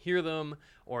we couldn't hear them,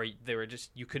 or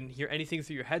you couldn't hear anything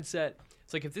through your headset.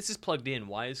 It's like, if this is plugged in,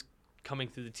 why is coming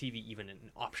through the TV even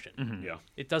an option? Mm-hmm. Yeah.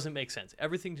 It doesn't make sense.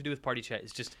 Everything to do with party chat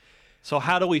is just... So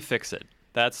how do we fix it?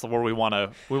 That's where we want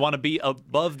to be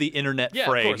above the internet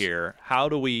fray here. How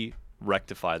do we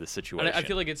rectify the situation? And I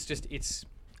feel like it's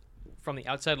from the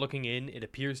outside looking in, it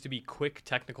appears to be quick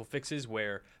technical fixes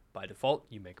where by default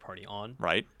you make party on.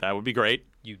 Right. That would be great.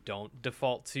 You don't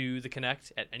default to the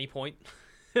Kinect at any point.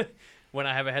 When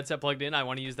I have a headset plugged in, I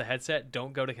want to use the headset.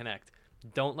 Don't go to Kinect.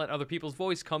 Don't let other people's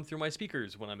voice come through my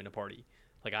speakers when I'm in a party.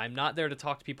 Like, I'm not there to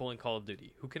talk to people in Call of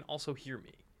Duty who can also hear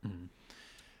me. Mm-hmm.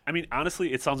 I mean,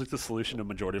 honestly, it sounds like the solution to a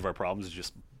majority of our problems is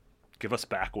just give us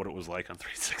back what it was like on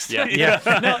 360. Yeah.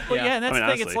 And that's the thing.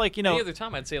 Honestly. It's like, any other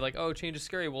time I'd say like, oh, change is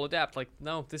scary, we'll adapt. Like,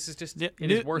 no, this is just it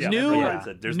is worse. New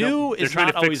they're is trying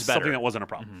not to always fix better. something that wasn't a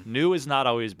problem. Mm-hmm. New is not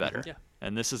always better. Yeah.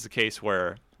 And this is the case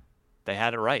where they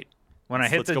had it right. When I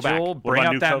hit the go back. jewel, What bring about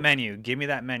up new that Coke? menu. Give me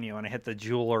that menu, and I hit the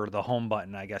jewel or the home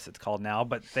button. I guess it's called now,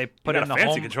 but they Put put in in the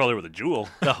fancy home controller with a jewel.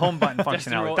 the home button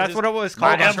functionality. That's what it was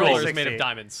My called on controller is 360. made of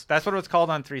diamonds. That's what it was called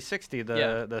on 360.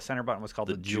 The center button was called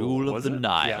the Jewel of Was the it?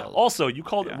 Nile. Yeah. Also, you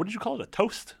called it. What did you call it? A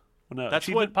toast? When a That's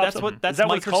achievement what pops up? that's Is that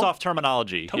what it's called? Microsoft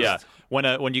terminology. Toast. Yeah.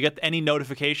 When you get any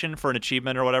notification for an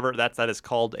achievement or whatever, that is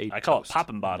called a I call toast. it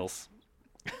popping bottles.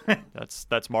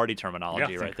 That's Marty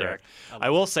terminology Yeah, right there. correct. I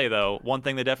will say though, one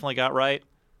thing they definitely got right,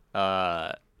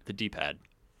 the D-pad.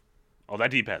 Oh,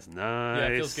 that D-pad's nice. Yeah,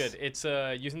 it feels good. It's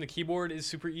using the keyboard is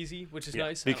super easy, which is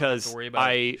nice. Because I don't have to worry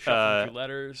about shuffling through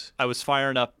letters. I was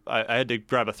firing up. I had to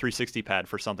grab a 360 pad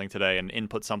for something today and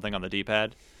input something on the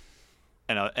D-pad.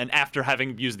 And after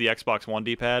having used the Xbox One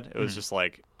D-pad, it was just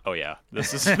like, oh yeah,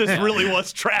 this really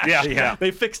was trash. Yeah.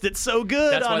 They fixed it so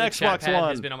good That's on why the Xbox chat pad One.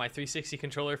 has been on my 360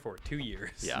 controller for 2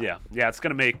 years. Yeah. Yeah. It's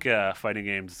gonna make fighting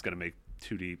games. It's gonna make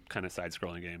 2D kind of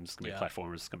side-scrolling games. It's gonna make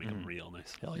platformers. It's gonna make them real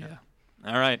nice. Hell yeah.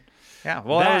 All right. Yeah,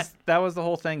 well, that was the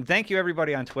whole thing. Thank you,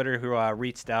 everybody on Twitter who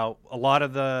reached out. A lot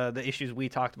of the issues we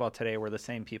talked about today were the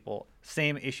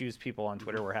same issues people on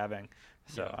Twitter were having.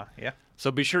 So, yeah.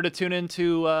 So be sure to tune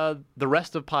into the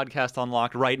rest of Podcast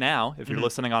Unlocked right now if you're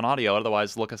listening on audio.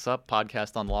 Otherwise, look us up,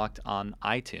 Podcast Unlocked on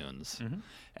iTunes.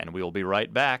 And we will be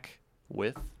right back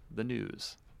with the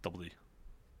news. Double D.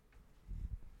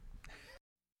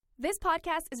 This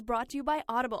podcast is brought to you by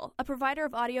Audible, a provider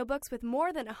of audiobooks with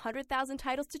more than 100,000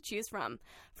 titles to choose from.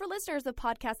 For listeners of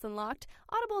Podcasts Unlocked,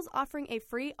 Audible is offering a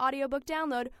free audiobook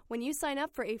download when you sign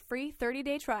up for a free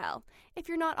 30-day trial. If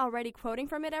you're not already quoting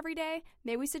from it every day,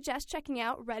 may we suggest checking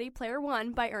out Ready Player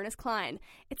One by Ernest Cline.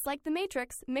 It's like The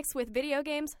Matrix mixed with video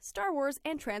games, Star Wars,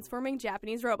 and transforming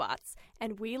Japanese robots.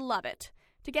 And we love it.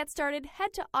 To get started,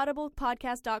 head to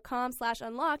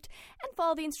audiblepodcast.com/unlocked and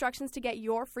follow the instructions to get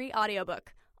your free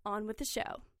audiobook. On with the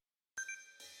show.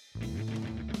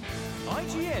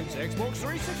 IGN's Xbox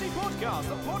 360 podcast,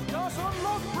 the Podcast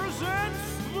Unlocked presents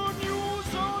the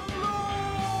News Unlocked!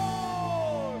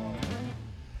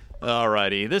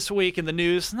 Alrighty, this week in the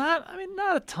news, not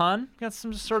a ton. Got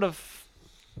some sort of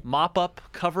mop-up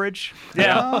coverage.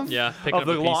 Yeah. Of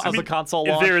the console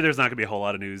launch. In theory, there's not going to be a whole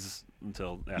lot of news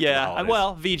until after the holidays.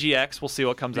 Well, VGX, we'll see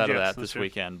what comes out of that this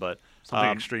weekend. But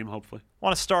something extreme, hopefully. I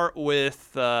want to start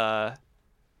with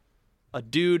a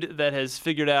dude that has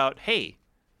figured out, hey,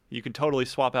 you can totally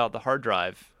swap out the hard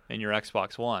drive in your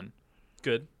Xbox One.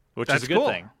 Good. Which is a good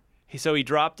thing. He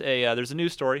dropped there's a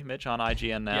news story, Mitch, on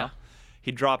IGN now. Yeah.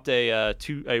 He dropped a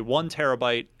 1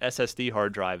 terabyte SSD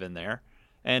hard drive in there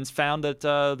and found that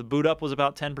the boot up was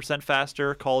about 10%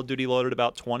 faster. Call of Duty loaded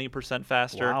about 20%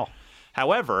 faster. Wow.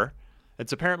 However,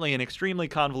 it's apparently an extremely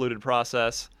convoluted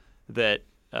process that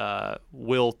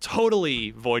will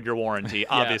totally void your warranty,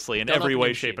 obviously, in every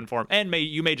way, shape, and form. And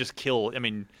you may just kill. I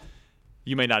mean,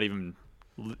 you may not even.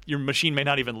 Your machine may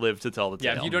not even live to tell the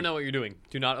tale. Yeah, if you don't know what you're doing,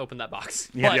 do not open that box.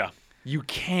 Yeah. You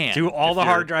can do all the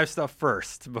hard drive stuff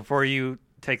first before you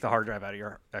take the hard drive out of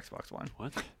your Xbox One.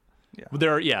 What? Yeah.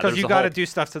 Because you got to do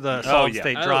stuff to the solid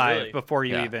state drive before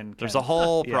you even. There's a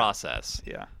whole process.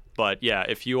 Yeah. But yeah,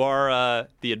 if you are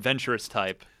the adventurous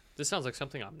type, this sounds like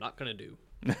something I'm not gonna do.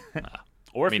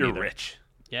 Or if you're rich.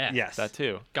 Yeah. Yes. That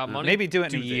too. Got money. Maybe do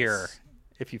it in a year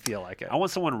if you feel like it. I want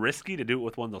someone risky to do it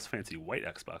with one of those fancy white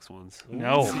Xbox ones.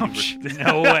 No.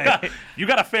 No way. You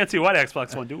got a fancy white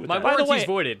Xbox One. Do it with My that. warranty's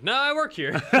voided. No, I work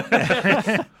here.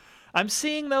 I'm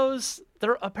seeing those.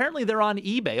 They're on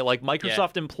eBay. Like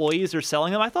Microsoft employees are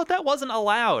selling them. I thought that wasn't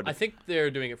allowed. I think they're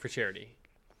doing it for charity.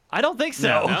 I don't think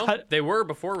so. No? They were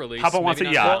before release. Papa wants a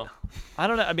yacht. I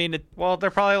don't know. I mean, they're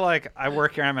probably like, I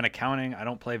work here. I'm in accounting. I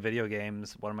don't play video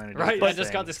games. What am I going to do? Right. I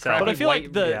just got this crappy but I feel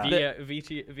like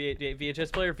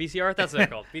VHS player, VCR. That's what they're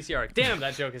called. VCR. Damn,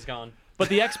 that joke is gone. But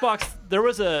the Xbox, there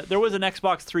was an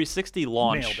Xbox 360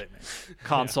 launch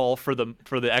console for the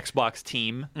Xbox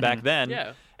team back then.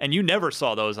 Yeah. And you never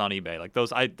saw those on eBay. Like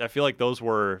those, I feel like they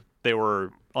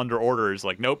were under orders.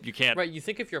 Like, nope, you can't. Right. You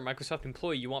think if you're a Microsoft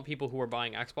employee, you want people who are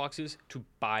buying Xboxes to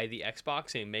buy the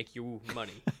Xbox and make you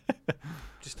money.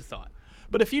 Just a thought.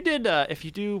 But if you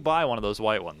do buy one of those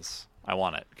white ones, I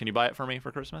want it. Can you buy it for me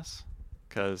for Christmas?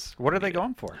 Because what are they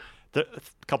going for? A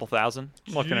couple thousand.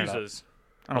 Looking it up.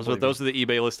 Those are the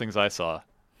eBay listings I saw.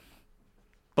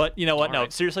 But you know what? No,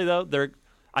 seriously though,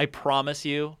 I promise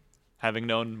you, having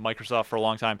known Microsoft for a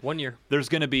long time, 1 year, there's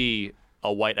going to be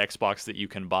a white Xbox that you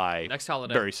can buy next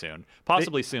holiday very soon,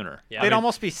 possibly sooner. Yeah, it'd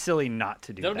almost be silly not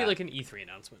to do that. That'll be like an E3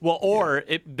 announcement. Well, or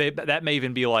that may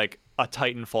even be like a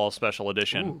Titanfall special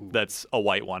edition that's a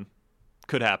white one.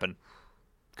 Could happen.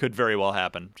 Could very well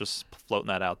happen. Just floating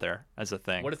that out there as a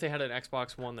thing. What if they had an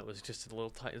Xbox One that was just a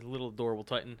little adorable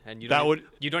Titan, and you don't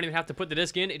even have to put the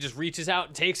disc in; it just reaches out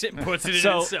and takes it and puts it in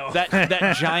itself. So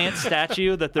that giant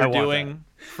statue that they're doing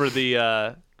for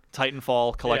the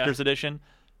Titanfall Collector's Edition,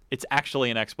 it's actually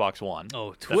an Xbox One.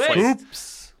 Oh, twist!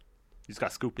 Oops. He's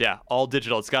got scoop. Yeah, all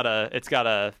digital. It's got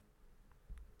a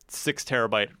 6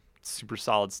 terabyte super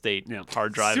solid state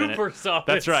hard drive in it. Super solid.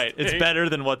 That's right. It's better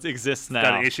than what exists now. It's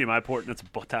got an HDMI port and it's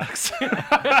buttocks. It's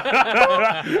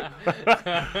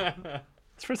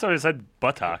the first time I said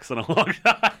buttocks in a long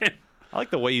time. I like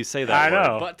the way you say that. I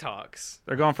know. Buttocks.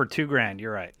 They're going for $2,000.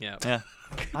 You're right. Yeah.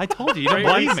 I told you. You don't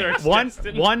believe me.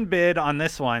 One bid on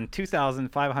this one,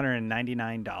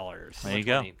 $2,599. There you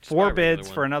go. 4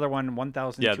 bids for another one,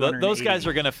 $1,280. Yeah, those guys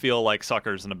are gonna feel like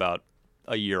suckers in about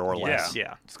a year or less.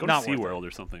 Yeah. Just go to SeaWorld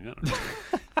or something. I don't know.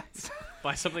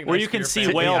 Buy something where nice you can for see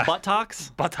your whale buttocks.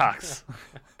 Buttocks.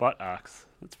 Buttocks.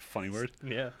 That's a funny word.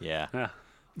 Yeah.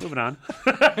 Moving on.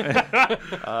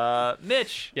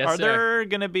 Mitch, Yes, are sir. there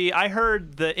going to be... I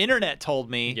heard the internet told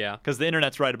me, Yeah. because the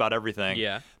internet's right about everything,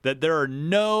 Yeah. that there are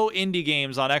no indie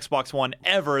games on Xbox One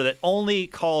ever, that only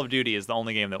Call of Duty is the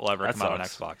only game that will ever come out on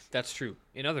Xbox. That's true.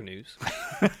 In other news,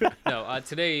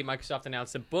 today Microsoft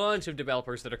announced a bunch of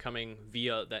developers that are coming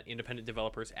via that independent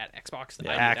developers at Xbox.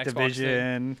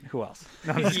 Activision. Who else?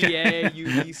 No, EA,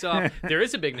 Ubisoft. There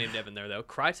is a big name dev in there, though.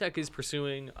 Crytek is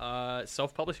pursuing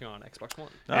self-publishing on Xbox One.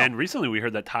 Oh. And recently we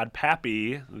heard that Todd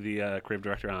Pappy, the creative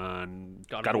director on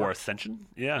God of War Ascension,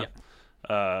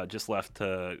 just left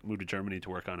to move to Germany to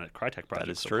work on a Crytek project. That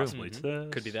is true.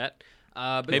 Could be that.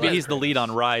 But maybe he's the lead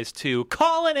on Rise 2.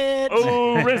 Calling it!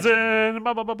 Oh, Risen!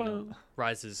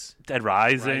 Rise is... Dead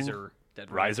Rising.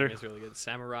 Dead Rising is really good.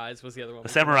 Samurai's was the other one. The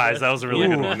Samurai's, that was a really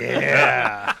good one.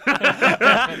 Yeah.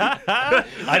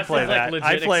 I'd play that.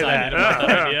 I'd play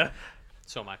that.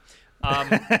 So am I.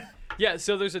 Yeah,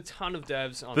 so there's a ton of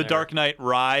devs on The there. Dark Knight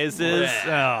Rises.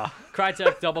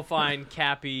 Crytek, Double Fine,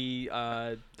 Cappy,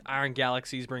 Iron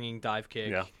Galaxy's bringing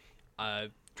Divekick. Yeah.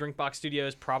 Drinkbox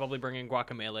Studios probably bringing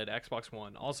Guacamelee to Xbox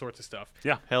One. All sorts of stuff.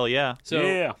 Yeah. Hell yeah.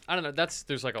 So, I don't know.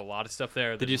 There's like a lot of stuff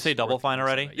there. Did you say Double Fine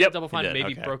already? Yeah, Double Fine,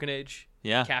 maybe Broken Age.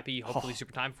 Yeah. Cappy, hopefully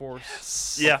Super Time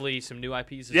Force. Yes. Hopefully some new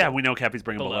IPs. We know Cappy's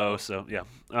bringing Below, so yeah.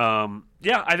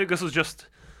 I think this was just...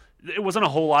 It wasn't a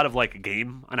whole lot of like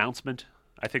game announcement.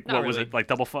 I think was it like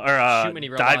Double Fine or Shoot Many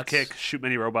Robots. Dive Kick, Shoot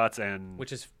Many Robots, and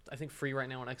which is I think free right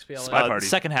now on XBLA. Spy Party.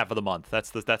 Second half of the month. That's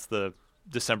the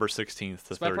December 16th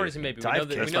to 30th. Spy Party's maybe. We know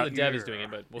the dev is doing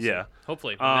it, but we'll see.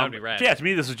 Hopefully. That would be rad. Yeah, to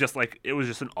me, this was just like, it was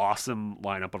just an awesome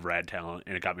lineup of rad talent,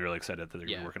 and it got me really excited that they're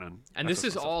going to be working on. And this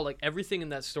is all, like, everything in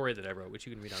that story that I wrote, which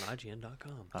you can read on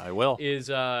IGN.com. I will.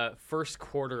 Is first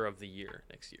quarter of the year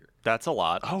next year. That's a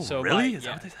lot. Oh, so really? Is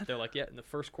that what they said? They're like, in the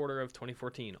first quarter of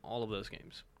 2014, all of those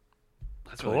games.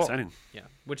 That's really exciting. Yeah,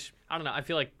 which, I don't know, I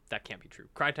feel like that can't be true.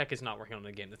 Crytek is not working on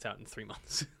a game that's out in 3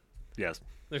 months. Yes.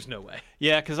 There's no way.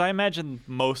 Yeah, because I imagine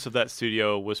most of that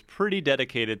studio was pretty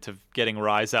dedicated to getting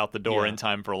Rise out the door in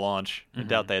time for launch. I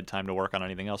doubt they had time to work on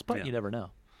anything else, but you never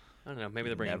know. I don't know. Maybe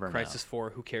they're bringing Crysis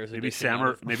 4. Who cares? Maybe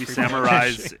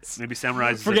Samurai's.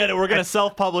 Forget it. We're going to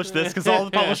self-publish this because all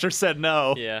the publishers said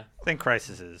no. Yeah. I think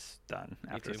Crysis is done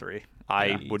after 3.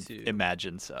 I would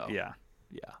imagine so. Yeah.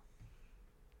 Yeah.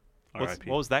 What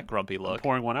was that grumpy look? I'm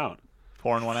pouring one out.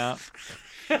 Pouring one out?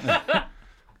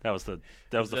 That was the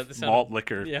malt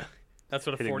liquor. Yeah, that's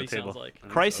what a 40 sounds like.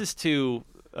 Crysis 2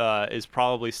 is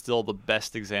probably still the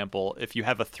best example if you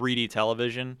have a 3D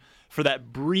television for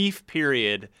that brief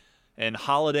period in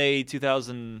holiday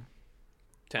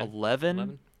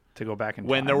 2011 to go back in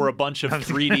when time. there were a bunch of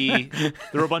 3D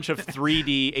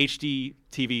HD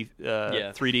TV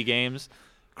 3D games.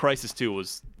 Crysis 2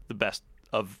 was the best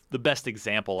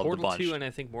example of the bunch. Portal 2 and I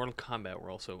think Mortal Kombat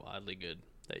were also oddly good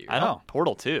that year.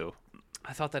 Portal 2.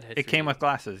 I thought that had it came with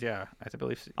glasses, yeah. I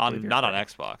believe not on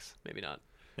Xbox. Maybe not.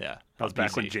 Yeah. That was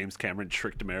back when James Cameron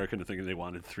tricked America into thinking they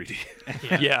wanted 3D.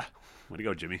 Yeah. Way to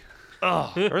go, Jimmy.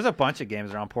 Oh. There was a bunch of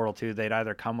games around Portal 2. They'd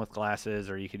either come with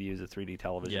glasses or you could use a 3D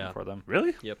television for them.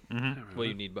 Really? Yep. Mm-hmm. Well,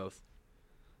 you need both.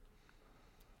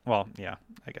 Well, yeah,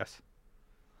 I guess.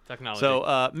 Technology.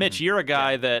 So, Mitch, you're a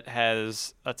guy that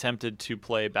has attempted to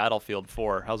play Battlefield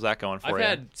 4. How's that going for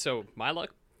you? My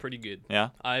luck, pretty good. Yeah?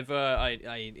 I've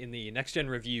in the next gen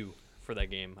review for that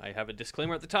game, I have a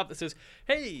disclaimer at the top that says,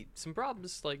 hey, some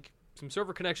problems, like some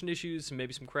server connection issues,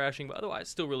 maybe some crashing, but otherwise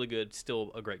still really good,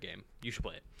 still a great game. You should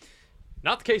play it.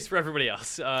 Not the case for everybody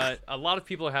else. A lot of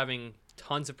people are having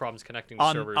tons of problems connecting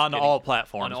to servers. On all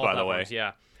platforms, by the way.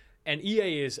 Yeah. And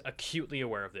EA is acutely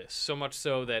aware of this, so much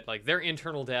so that like their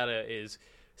internal data is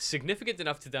significant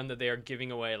enough to them that they are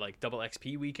giving away like double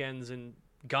XP weekends and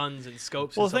guns and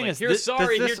scopes. Well, and the thing stuff.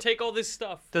 is, Here, take all this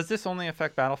stuff. Does this only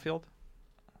affect Battlefield?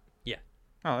 Yeah.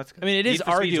 Oh, that's good. I mean, it is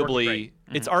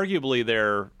arguably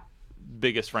their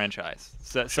biggest franchise.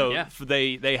 So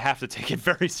they have to take it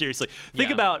very seriously. Think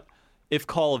about if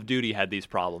Call of Duty had these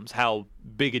problems, how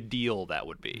big a deal that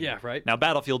would be. Yeah, right. Now,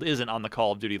 Battlefield isn't on the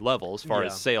Call of Duty level as far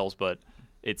as sales, but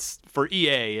it's for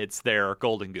EA, it's their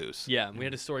golden goose. Yeah, we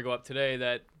had a story go up today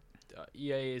that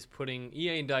EA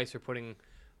and DICE are putting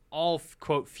all,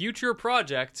 quote, future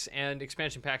projects and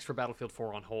expansion packs for Battlefield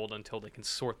 4 on hold until they can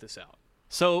sort this out.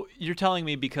 So you're telling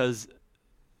me because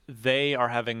they are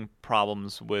having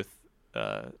problems with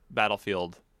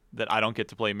Battlefield that I don't get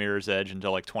to play Mirror's Edge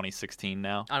until like 2016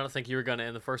 now? I don't think you were going to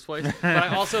in the first place. But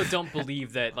I also don't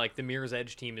believe that like the Mirror's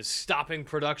Edge team is stopping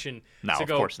production to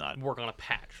go work on a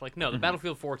patch. Like, no, the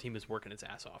Battlefield 4 team is working its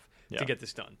ass off to get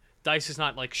this done. DICE is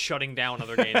not like shutting down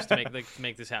other games to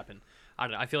make this happen. I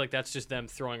don't know. I feel like that's just them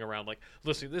throwing around like,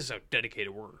 listen, this is how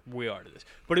dedicated we are to this.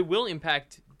 But it will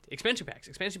impact expansion packs.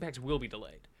 Expansion packs will be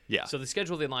delayed. Yeah. So the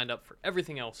schedule they lined up for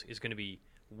everything else is going to be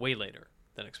way later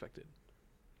than expected.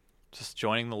 just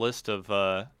joining the list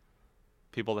of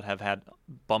people that have had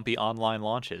bumpy online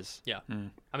launches. Yeah.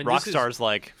 I mean, Rockstar's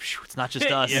like, it's not just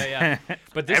us. Yeah.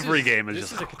 But every game is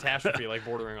just a catastrophe, like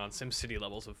bordering on SimCity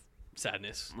levels of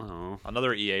sadness.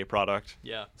 Another EA product.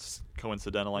 Yeah.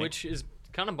 Coincidentally. Which is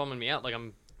kind of bumming me out. Like,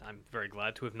 I'm very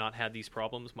glad to have not had these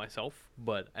problems myself,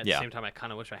 but at the same time, I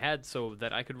kind of wish I had, so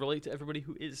that I could relate to everybody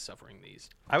who is suffering these.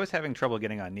 I was having trouble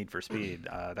getting on Need for Speed.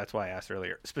 That's why I asked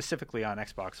earlier, specifically on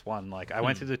Xbox One. Like, I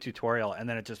went through the tutorial, and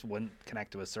then it just wouldn't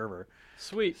connect to a server.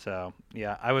 Sweet. So,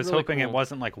 yeah, I was hoping it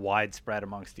wasn't, like, widespread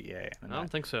amongst EA. I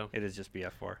don't think so. It is just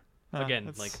BF4.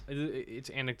 Again, like, it's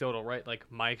anecdotal, right? Like,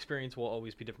 my experience will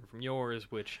always be different from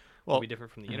yours, which will be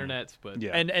different from the internet's. But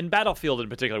and Battlefield in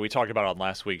particular, we talked about it on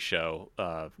last week's show.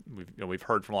 We've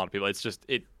heard from a lot of people. It's just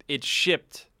it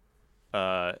shipped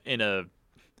in a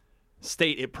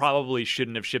state it probably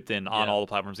shouldn't have shipped in on all the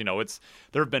platforms.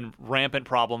 There have been rampant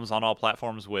problems on all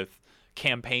platforms with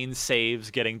campaign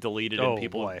saves getting deleted and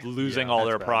people losing all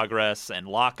their progress and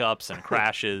lockups and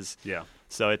crashes. Yeah.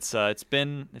 So it's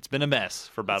been a mess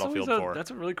for Battlefield 4.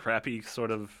 That's a really crappy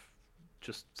sort of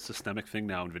just systemic thing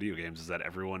now in video games, is that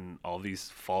all these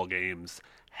fall games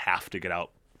have to get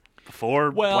out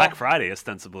before Black Friday,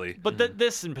 ostensibly. But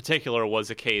this in particular was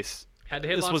a case. Had to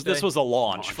hit this was a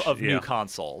launch of new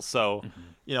consoles, so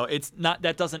it's not,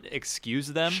 that doesn't excuse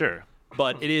them. Sure,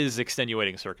 but it is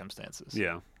extenuating circumstances.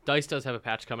 Yeah, DICE does have a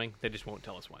patch coming. They just won't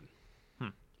tell us when.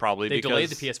 Probably they because delayed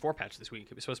the PS4 patch this week.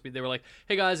 It was supposed to be. They were like,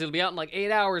 "Hey guys, it'll be out in like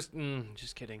 8 hours."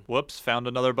 Just kidding. Whoops! Found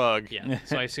another bug. Yeah.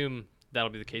 So I assume that'll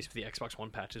be the case for the Xbox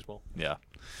One patch as well. Yeah.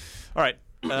 All right.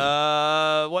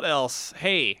 What else?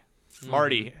 Hey,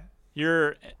 Marty,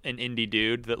 you're an indie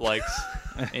dude that likes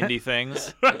indie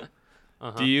things.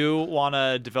 Do you want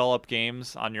to develop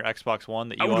games on your Xbox One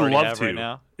that you already have right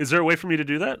now? Is there a way for me to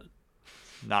do that?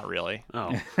 Not really.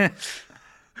 Oh.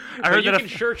 I heard you can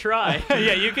sure try.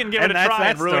 Yeah, you can give it a try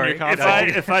and ruin your console.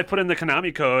 If I put in the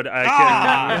Konami code,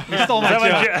 I can. You stole my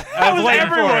joke. I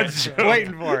was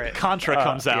waiting for it. Contra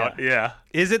comes out. Yeah.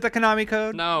 Is it the Konami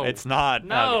code? No. It's not.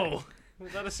 No. Okay.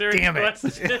 Was that a serious Damn it.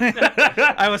 question?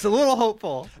 I was a little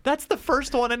hopeful. That's the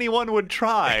first one anyone would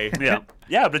try.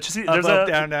 Yeah, but you see, there's up,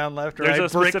 down, left, right.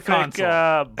 There's a brick specific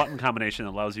console. button combination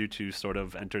that allows you to sort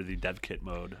of enter the dev kit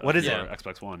mode. What is it? it?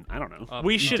 Xbox One. I don't know.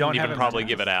 We shouldn't even probably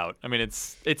give it out. I mean,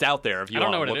 it's out there if you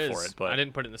want to look for it. But I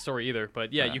didn't put it in the story either.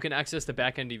 But yeah, you can access the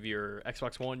back end of your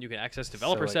Xbox One. You can access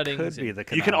developer settings. Could be the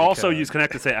you can also use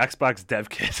Connect to say Xbox dev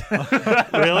kit.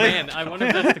 Really? Man, I wonder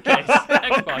if that's the case.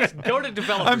 Xbox, go to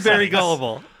developer I'm very settings.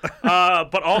 gullible.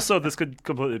 But also, this could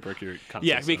completely break your console.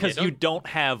 Yeah, because you don't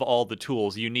have all the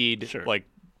tools. You need like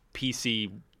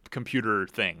PC computer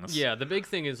things. Yeah, the big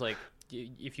thing is like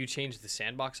if you change the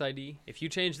sandbox ID, if you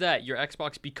change that, your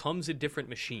Xbox becomes a different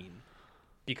machine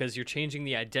because you're changing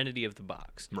the identity of the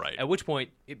box. Right. At which point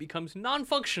it becomes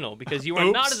non-functional because you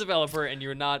are not a developer and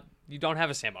you don't have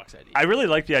a sandbox ID. I really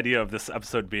like the idea of this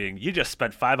episode being you just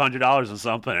spent $500 on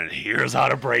something and here's how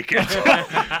to break it.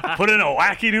 Put in a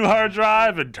wacky new hard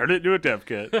drive and turn it into a dev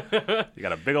kit. You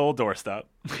got a big old doorstop.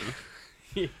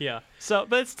 Yeah. So,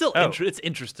 but it's still it's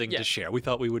interesting to share. We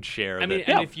thought we would share. I mean,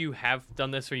 and if you have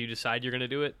done this or you decide you're going to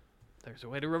do it, there's a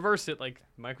way to reverse it. Like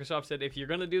Microsoft said, if you're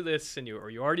going to do this and you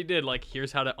already did, like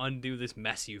here's how to undo this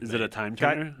mess you've made. Is it a time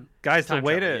turner? Guys, the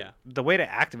way to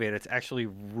activate it's actually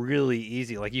really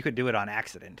easy. Like you could do it on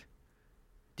accident.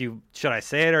 Should I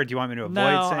say it or do you want me to avoid saying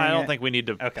it? No, I don't think we need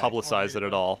to publicize it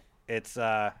at all. It's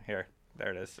here. There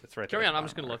it is. It's right there. Carry on. I'm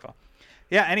just going to look.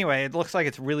 Yeah, anyway, it looks like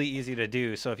it's really easy to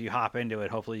do, so if you hop into it,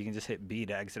 hopefully you can just hit B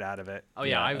to exit out of it. Oh,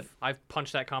 yeah, I've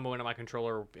punched that combo into my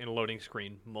controller in a loading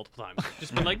screen multiple times.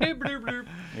 Just been like, bloop, bloop, bloop.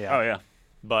 Yeah. Oh, yeah.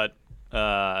 But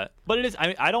it is,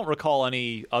 I don't recall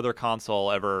any other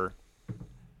console ever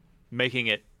making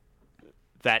it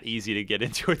that easy to get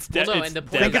into its think of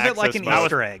it like an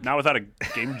Easter egg. Not without a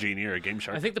Game Genie or a Game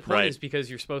Shark. I think the point is because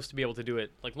you're supposed to be able to do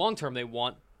it, like long term, they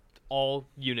want all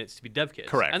units to be dev kits.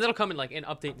 Correct. And that'll come in like an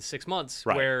update in 6 months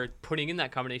where putting in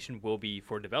that combination will be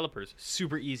for developers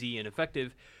super easy and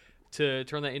effective to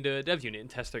turn that into a dev unit and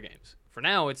test their games. For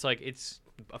now, it's like it's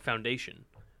a foundation.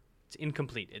 It's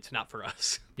incomplete. It's not for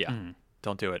us. Yeah.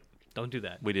 Don't do it. Don't do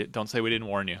that. Don't say we didn't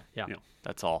warn you. Yeah.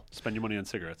 That's all. Spend your money on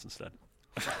cigarettes instead.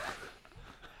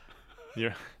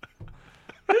 Yeah.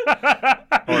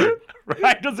 Or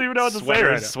right? Doesn't even know what to say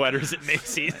right now. Sweaters at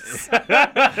Macy's.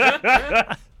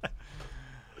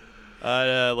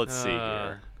 Let's see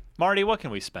here. Marty, what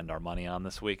can we spend our money on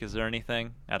this week? Is there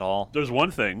anything at all? There's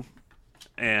one thing,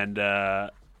 and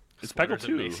it's Peggle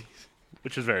 2,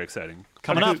 which is very exciting.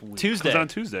 Coming up Tuesday. Comes on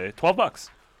Tuesday. $12.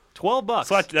 $12.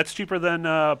 So that's cheaper than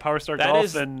Power Star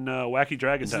Golf and Wacky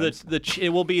Dragon Times. It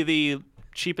will be the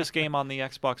cheapest game on the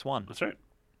Xbox One. That's right.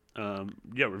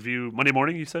 Review Monday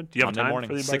morning. You said? Do you have Monday time morning,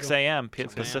 for the 6 a.m.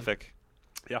 Pacific.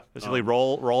 Yeah, basically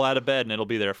roll out of bed and it'll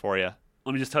be there for you.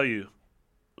 Let me just tell you,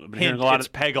 I've been hearing a lot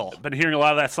of Peggle. Been hearing a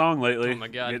lot of that song lately. Oh my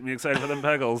god, getting me excited for them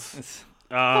Peggles.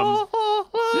 I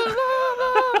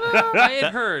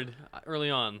had heard early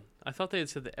on. I thought they had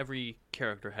said that every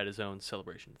character had his own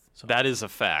celebration song. That is a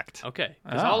fact. Okay,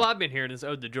 because all I've been hearing is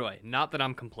 "Ode to Joy." Not that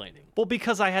I'm complaining. Well,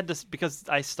 because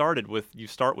I started with you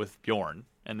start with Bjorn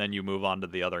and then you move on to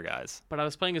the other guys. But I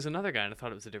was playing as another guy and I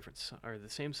thought it was a different or the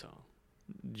same song.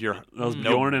 That was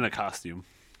Bjorn in a costume.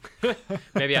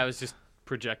 Maybe I was just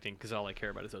projecting because all I care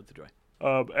about is "Ode to Joy."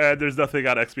 And there's nothing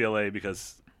on XBLA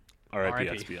because RIP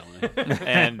XBLA.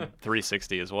 And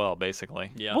 360 as well,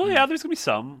 basically. Yeah. Well, yeah, there's gonna be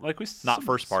some not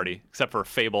first party, except for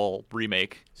Fable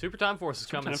remake. Super Time Force is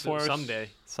coming someday.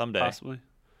 Possibly.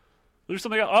 There's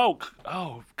something else.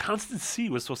 Oh, Constant C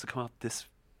was supposed to come out this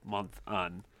month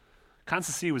on.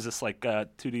 Constant C was this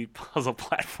 2D puzzle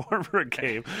platformer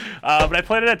game, but I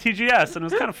played it at TGS and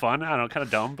it was kind of fun. I don't know, kind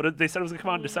of dumb, but they said it was gonna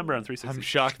come out in December on 360. I'm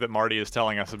shocked that Marty is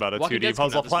telling us about a 2D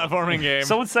puzzle platforming game.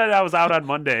 Someone said I was out on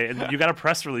Monday and you got a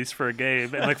press release for a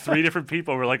game, and 3 different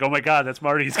people were like, "Oh my god, that's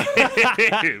Marty's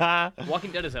game."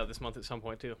 Walking Dead is out this month at some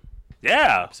point too.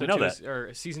 Yeah, we know that.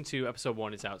 Or season 2, episode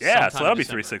 1 is out. Yeah, so that'll be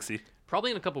 360.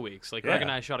 Probably in a couple weeks. Greg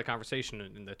and I shot a conversation,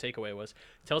 and the takeaway was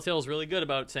Telltale's really good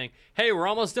about saying, "Hey, we're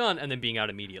almost done," and then being out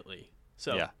immediately.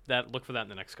 So look for that in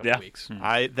the next couple of weeks.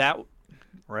 That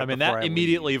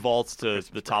immediately vaults to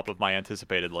the top of my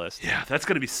anticipated list. Yeah, that's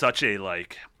going to be such a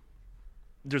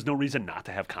there's no reason not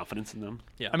to have confidence in them.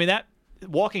 Yeah, I mean that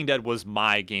Walking Dead was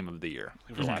my game of the year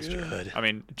for last year. I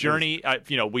mean, Journey.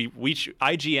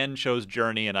 IGN chose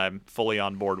Journey, and I'm fully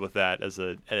on board with that as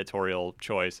an editorial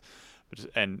choice.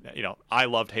 And I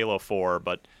loved Halo 4,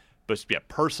 but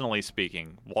personally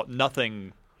speaking,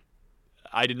 nothing.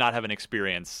 I did not have an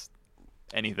experience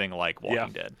anything like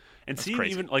Walking Dead. And seeing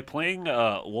crazy. Even playing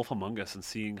Wolf Among Us and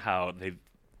seeing how they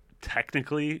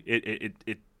technically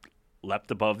it leapt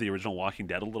above the original Walking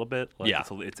Dead a little bit.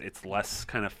 It's less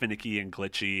kind of finicky and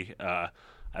glitchy.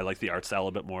 I like the art style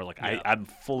a bit more. I'm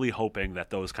fully hoping that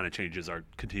those kind of changes are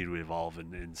continue to evolve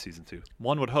in season 2.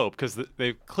 One would hope, because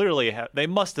they clearly they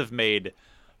must have made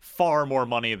far more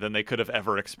money than they could have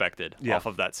ever expected off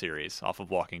of that series, off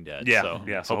of Walking Dead. Yeah,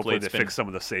 so hopefully they fix some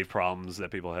of the save problems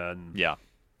that people had. And yeah,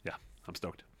 I'm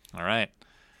stoked. All right.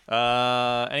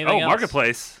 Anything else?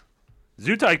 Marketplace.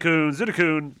 Zoo Tycoon,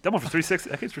 demo for 360.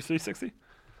 That game's for 360.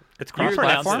 It's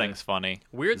cross-platform. Thing's funny.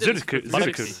 Weird that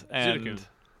Zootycoon and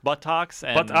Buttocks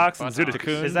and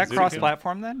Zootycoon. Is that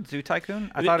cross-platform then? Zoo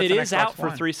Tycoon? I thought it is out for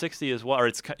 360 as well. Or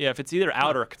if it's either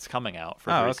out or it's coming out for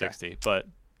 360. Okay. But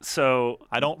so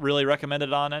I don't really recommend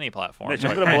it on any platform. Mitch,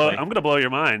 I'm gonna blow your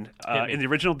mind. In the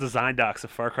original design docs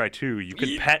of Far Cry 2, you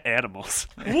could pet animals.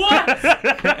 What?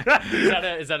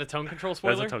 Is that a tone control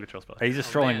spoiler? That's a tone control spoiler. Are you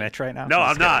just trolling Mitch right now? No,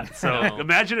 I'm not. So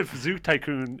imagine if Zoo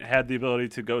Tycoon had the ability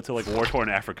to go to war-torn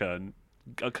Africa and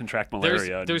contract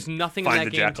malaria. There's nothing in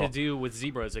that game to do with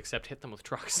zebras except hit them with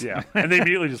trucks. Yeah, and they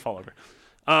immediately just fall over.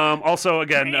 Also,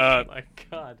 again, oh my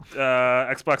God.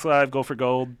 Xbox Live, Go for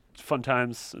Gold, fun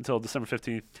times until December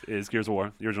 15th is Gears of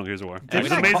War, the original Gears of War.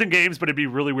 It's amazing games, but it'd be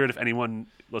really weird if anyone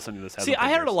listening to this hasn't. See,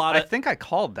 I heard a lot I think I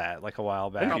called that a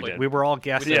while back. Probably. We were all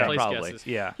guessing. Yeah, probably. Guesses.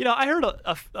 Yeah. I heard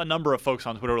a number of folks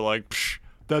on Twitter were like, Psh,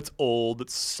 "That's old. That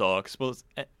sucks." Well,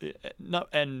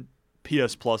 and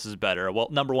PS Plus is better. Well,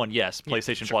 number one, yes,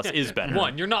 PlayStation Plus is better.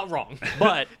 One, you're not wrong.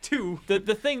 But 2, the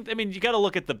thing, I mean, you got to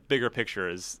look at the bigger picture.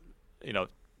 Is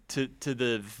to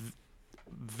the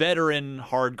veteran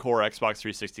hardcore Xbox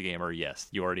 360 gamer, yes,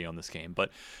 you already own this game.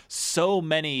 But so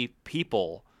many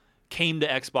people came to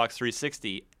Xbox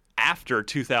 360 after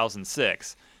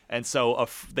 2006, and so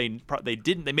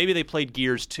maybe they played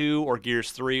Gears 2 or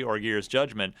Gears 3 or Gears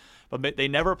Judgment, but they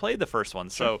never played the first one.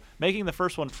 So making the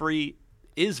first one free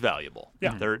is valuable.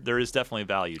 Yeah, there is definitely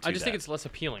value to that. I just think it's less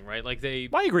appealing, right? I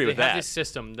agree with that. They have this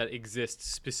system that exists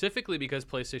specifically because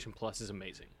PlayStation Plus is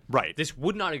amazing. Right. This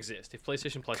would not exist if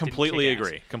PlayStation Plus completely didn't kick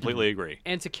agree. ass. Completely agree.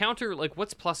 And to counter,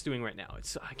 what's Plus doing right now?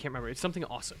 I can't remember. It's something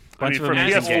awesome. I mean, for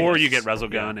PS4, you get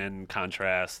Resogun and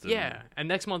Contrast. And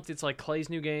next month it's Clay's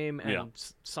new game and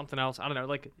something else. I don't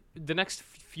know. The next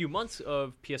few months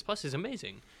of PS Plus is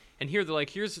amazing. And here they're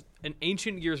here's an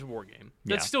ancient Gears of War game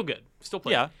that's still good, still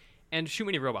played. Yeah. And Shoot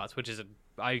Many Robots, which is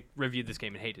I reviewed this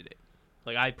game and hated it.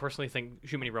 I personally think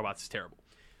Shoot Many Robots is terrible.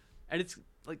 And it's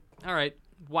all right,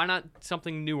 why not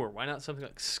something newer? Why not something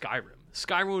like Skyrim?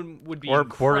 Skyrim would be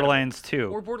incredible. Borderlands 2,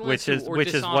 or Borderlands 2,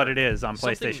 which is what it is on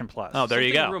PlayStation Plus. Oh, there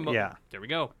you go. There we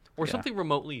go. Or something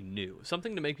remotely new,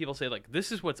 something to make people say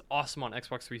this is what's awesome on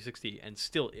Xbox 360 and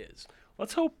still is.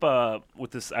 let's hope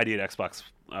with this ID at Xbox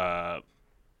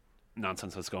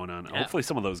nonsense that's going on, hopefully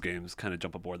some of those games kind of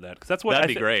jump aboard that, because that's what that'd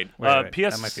be great.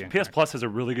 PS Plus has a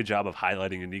really good job of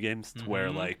highlighting indie games to where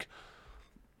like.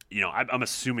 I'm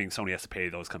assuming Sony has to pay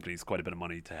those companies quite a bit of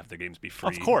money to have their games be free.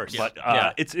 Of course, but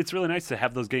it's really nice to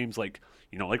have those games like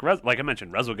like I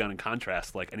mentioned, Resogun in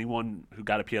Contrast. Like anyone who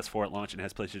got a PS4 at launch and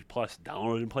has PlayStation Plus,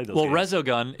 download and play those. Well, games.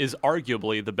 Resogun is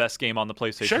arguably the best game on the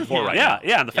PlayStation 4 right now.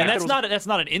 Yeah, and that's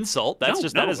not an insult. That's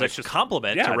just a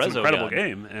compliment to Resogun. It's an incredible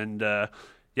game, and I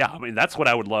mean that's what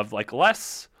I would love. Like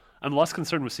I'm less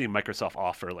concerned with seeing Microsoft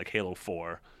offer like Halo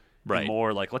 4. Right.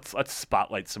 More like let's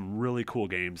spotlight some really cool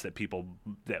games that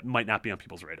might not be on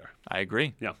people's radar. I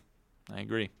agree. Yeah. I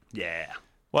agree. Yeah.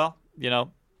 Well,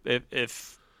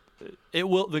 if it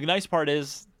will, the nice part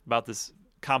is about this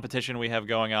competition we have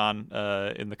going on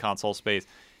in the console space.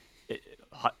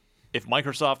 If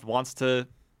Microsoft wants to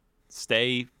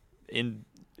stay in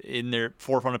their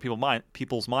forefront of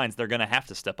people's minds, they're going to have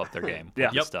to step up their game.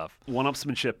 With stuff.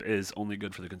 One-upsmanship is only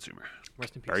good for the consumer.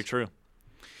 Rest in peace. Very true.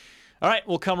 All right,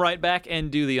 we'll come right back and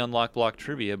do the Unlock Block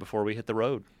trivia before we hit the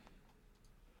road.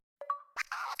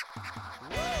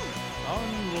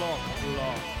 Unlock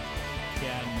Block.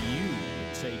 Can you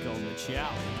take on the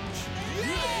challenge?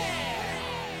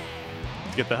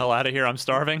 Get the hell out of here, I'm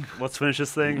starving. Let's finish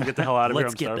this thing and get the hell out of here,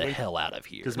 I'm starving. Let's get the hell out of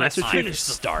here. Does Master Chief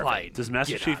starving? Does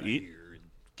Master Chief eat?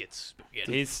 Get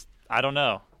spaghetti. I don't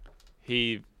know.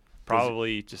 He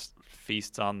probably just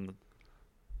feasts on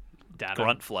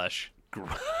grunt flesh.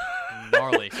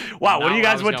 Gnarly. Wow, one of you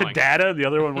guys went to data, the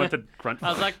other one went to grunt. I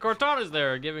was like, Cortana's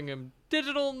there giving him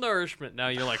digital nourishment. Now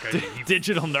you're like,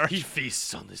 digital nourishment. He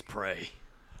feasts on this prey.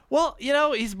 Well,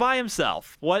 he's by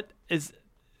himself. Do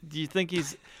you think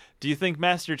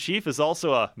Master Chief is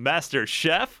also a master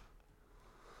chef?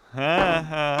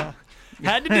 Had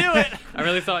to do it. I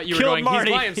really thought you were Killed going, Marty.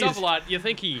 he's by himself a lot. You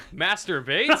think he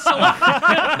masturbates a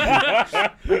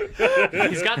lot?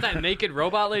 He's got that naked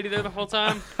robot lady there the whole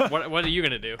time. What are you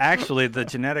going to do? Actually, the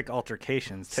genetic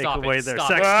altercations take away their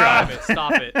sex drive. drive.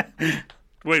 Stop it.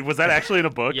 Wait, was that actually in a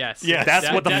book? Yes.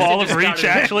 That's what the Fall of Reach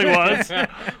actually was?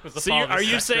 So are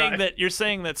you saying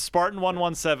that Spartan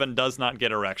 117 does not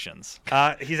get erections?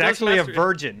 He's actually a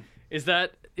virgin. Is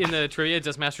that in the trivia?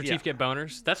 Does Master Chief get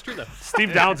boners? That's true, though.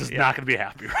 Steve Downs is not going to be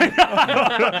happy right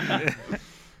now.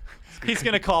 He's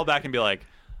going to call back and be like,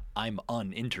 I'm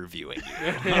uninterviewing you.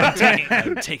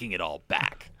 I'm taking it all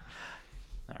back.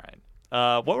 All right.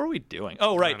 What were we doing?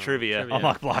 Oh, right, trivia.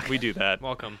 Unlock Block. We do that.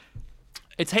 Welcome.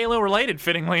 It's Halo-related,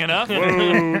 fittingly enough.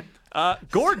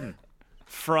 Gordon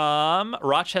from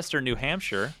Rochester, New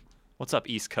Hampshire. What's up,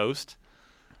 East Coast?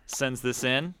 Sends this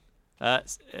in.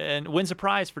 And wins a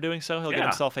prize for doing so. He'll get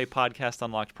himself a Podcast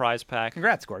Unlocked prize pack.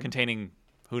 Congrats, Gordon. Containing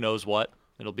who knows what.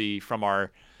 It'll be from our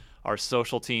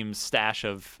social team's stash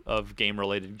of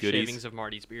game-related goodies. Shavings of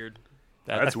Marty's beard.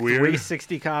 That's weird.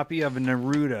 360 copy of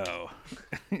Naruto.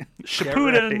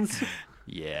 Shippudens.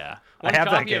 Yeah. I have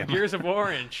that copy game. of Gears of War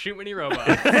and Shoot Many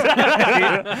Robots.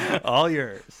 All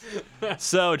yours.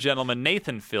 So, gentlemen,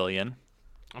 Nathan Fillion,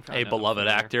 a beloved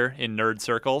actor in nerd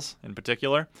circles in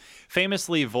particular,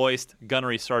 famously voiced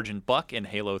Gunnery Sergeant Buck in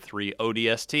Halo 3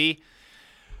 ODST.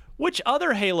 Which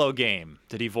other Halo game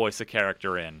did he voice a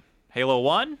character in? Halo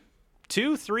 1,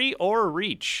 2, 3, or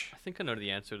Reach? I think I know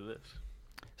the answer to this.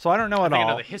 So I don't know at all. I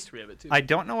know the history of it, too. I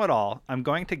don't know at all. I'm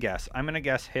going to guess. I'm going to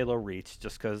guess Halo Reach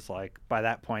just because, like, by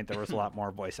that point, there was a lot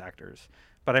more voice actors.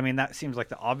 But, I mean, that seems like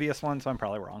the obvious one, so I'm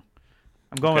probably wrong.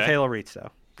 I'm going with Halo Reach, though.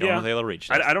 Going with Halo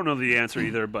Reach. I don't know the answer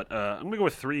either, but I'm going to go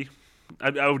with 3.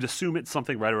 I would assume it's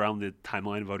something right around the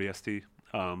timeline of ODST.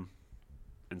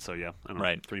 And so, yeah, I don't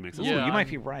know. 3 makes sense. Ooh, you might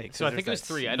be right. So I think it was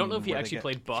 3. I don't know if he actually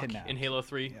played Buck in Halo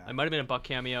 3. Yeah. It might have been a Buck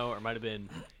cameo, or it might have been...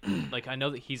 like, I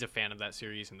know that he's a fan of that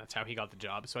series, and that's how he got the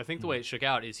job. So I think the way it shook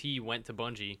out is he went to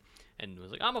Bungie and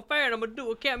was like, I'm a fan, I'm going to do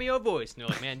a cameo voice. And they're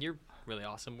like, man, you're really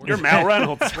awesome. You're Mal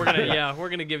Reynolds. We're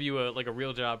going to give you a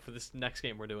real job for this next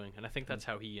game we're doing. And I think that's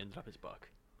how he ended up as Buck.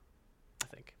 I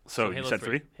think. So you said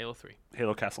 3? Halo 3.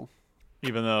 Halo Castle.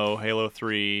 Even though Halo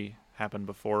 3 happened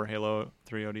before Halo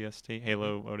 3 ODST,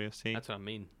 Halo ODST. That's what I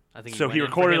mean. I think so he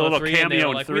recorded a little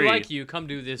cameo in 3. We like you. Come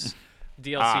do this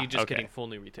DLC. Getting full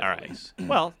new retail release.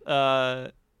 Well,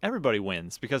 everybody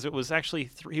wins because it was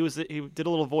actually he did a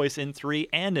little voice in 3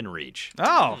 and in Reach.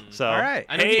 Oh, so all right.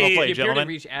 I know well played, he gentlemen.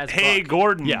 Reach as Buck.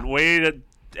 Gordon, way to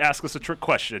ask us a trick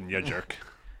question, you jerk.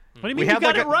 What do you mean? You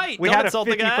got it right. We Don't had a insult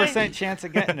the guy. 50% chance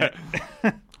of getting it.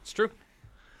 It's true.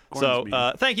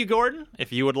 So, thank you, Gordon.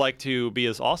 If you would like to be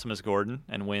as awesome as Gordon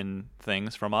and win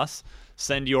things from us,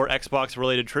 send your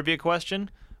Xbox-related trivia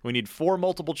question. We need 4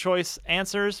 multiple-choice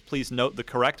answers. Please note the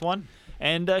correct one.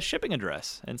 and shipping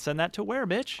address. And send that to where,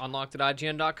 Mitch?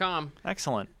 Unlocked@IGN.com.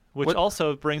 Excellent. Which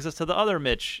also brings us to the other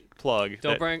Mitch plug.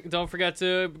 Don't forget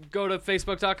to go to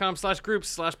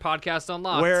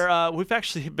facebook.com/groups/podcast-unlocked. Where we've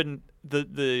actually been,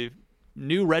 the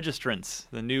new registrants,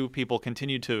 the new people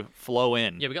continue to flow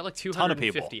in. Yeah, we got like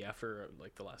 250 after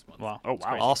like the last month. Wow. Oh,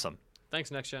 wow. Awesome.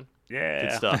 Thanks, Next Gen. Yeah.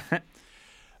 Good stuff.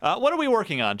 What are we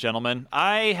working on, gentlemen?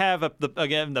 I have, the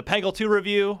Peggle 2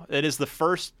 review. It is the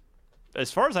first, as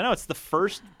far as I know, it's the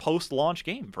first post-launch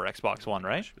game for Xbox One,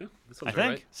 right? Yeah, I think.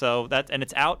 Right. So and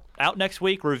it's out next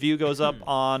week. Review goes up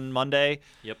on Monday.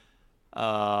 Yep.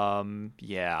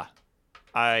 Yeah.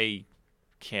 I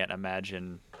can't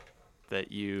imagine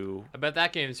that you... I bet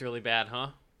that game's really bad,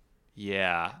 huh?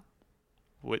 Yeah.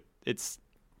 It's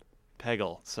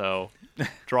Peggle, so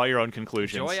draw your own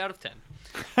conclusions. Joy out of 10.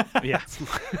 Yeah.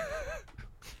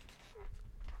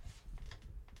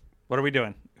 What are we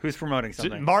doing? Who's promoting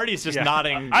something? Marty's just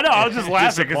nodding. I know. I was just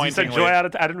laughing because he said joy out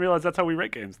of 10. I didn't realize that's how we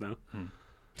rate games now.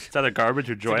 It's either garbage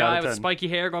or joy out of 10. It's a guy with spiky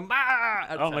hair going, bah!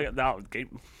 Oh my god! No,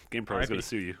 Game Pro is going to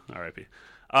sue you. R.I.P.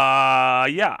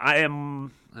 Yeah, I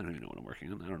am. I don't even know what I'm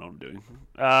working on. I don't know what I'm doing.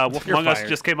 Wolf Among Us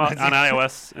just came out on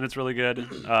iOS, and it's really good.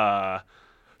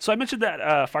 So I mentioned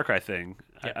that Far Cry thing.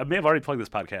 Yeah. I may have already plugged this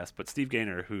podcast, but Steve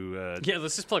Gaynor, who... yeah,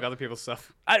 let's just plug other people's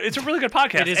stuff. It's a really good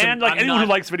podcast. Anyone who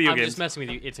likes video games... I'm just messing with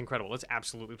you. It's incredible. Let's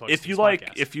absolutely plug If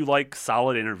you like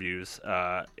solid interviews,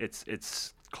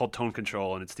 it's called Tone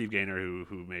Control, and it's Steve Gaynor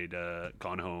who made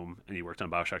Gone Home, and he worked on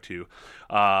BioShock 2.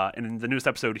 And in the newest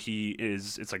episode,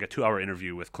 it's like a 2-hour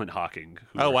interview with Clint Hawking,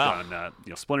 who worked on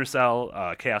Splinter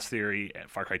Cell, Chaos Theory,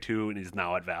 Far Cry 2, and he's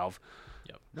now at Valve.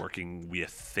 Working, we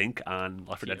think, on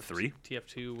Left 4 Dead 3.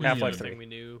 TF2 was the thing we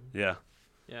knew. Yeah.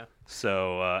 Yeah.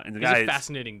 So, and the He's guy a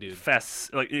fascinating dude.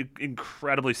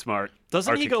 Incredibly smart.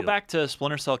 Doesn't he go back to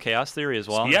Splinter Cell Chaos Theory as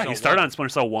well? Yeah, he started on Splinter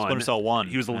Cell 1. Splinter Cell 1.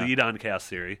 He was the lead on Chaos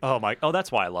Theory. Oh,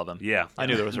 that's why I love him. Yeah. I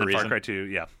knew there was a reason. Far Cry 2,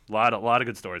 yeah. A lot of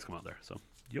good stories come out there. So,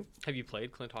 yep. Have you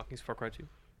played Clint Hawking's Far Cry 2?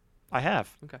 I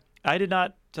have. Okay. I did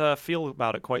not feel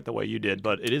about it quite the way you did,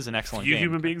 but it is an excellent game. You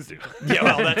human beings do. Yeah,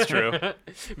 well, that's true.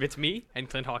 It's me and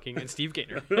Clint Hawking and Steve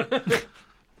Gaynor.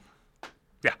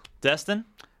 Yeah. Destin?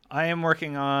 I am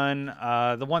working on,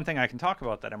 the one thing I can talk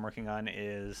about that I'm working on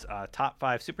is top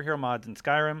 5 superhero mods in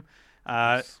Skyrim.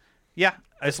 Yeah.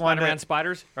 I just wanted Spider-Man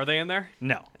spiders, are they in there?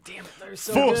 No. Damn it, they're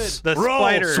so good. The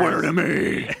spiders. Swear to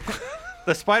me.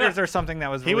 The spiders are something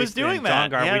that was released in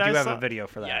Dawnguard. Yeah, we do have a video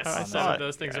for that. Yes, I saw it.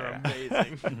 Those things are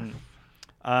amazing.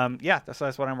 Yeah, that's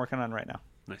what I'm working on right now.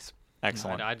 Nice.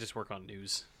 Excellent. I just work on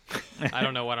news. I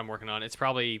don't know what I'm working on. It's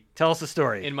probably Tell us the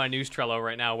story. in my news Trello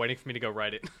right now, waiting for me to go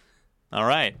write it. All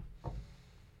right.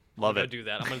 Love it. I'm going to do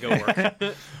that. I'm going to go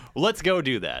work. Let's go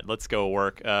do that. Let's go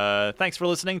work. Thanks for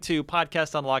listening to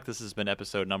Podcast Unlocked. This has been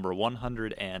episode number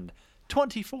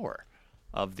 124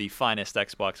 of the finest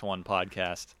Xbox One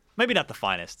podcast. Maybe not the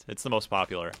finest. It's the most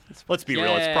popular. Let's be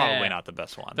real. It's probably not the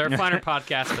best one. They're finer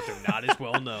podcasts, but they're not as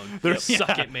well known.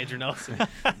 Suck it, Major Nelson.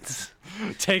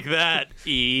 Take that,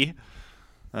 E.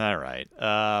 All right.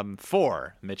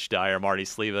 For Mitch Dyer, Marty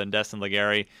Sleva, and Destin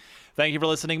Legary, thank you for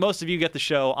listening. Most of you get the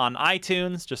show on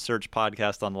iTunes. Just search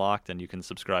Podcast Unlocked, and you can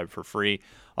subscribe for free.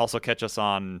 Also, catch us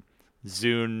on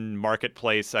Zune,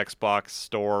 Marketplace, Xbox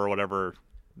Store, whatever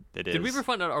it is. Did we ever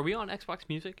find out, are we on Xbox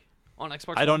Music? On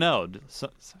Xbox I don't know.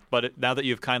 But now that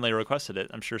you've kindly requested it,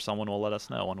 I'm sure someone will let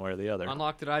us know one way or the other.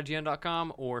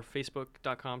 Unlocked@IGN.com or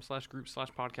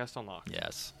facebook.com/group/podcast-unlocked.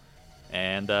 Yes.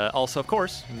 And also, of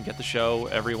course, you can get the show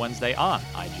every Wednesday on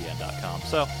IGN.com.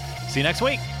 So, see you next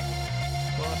week.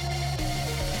 Bye.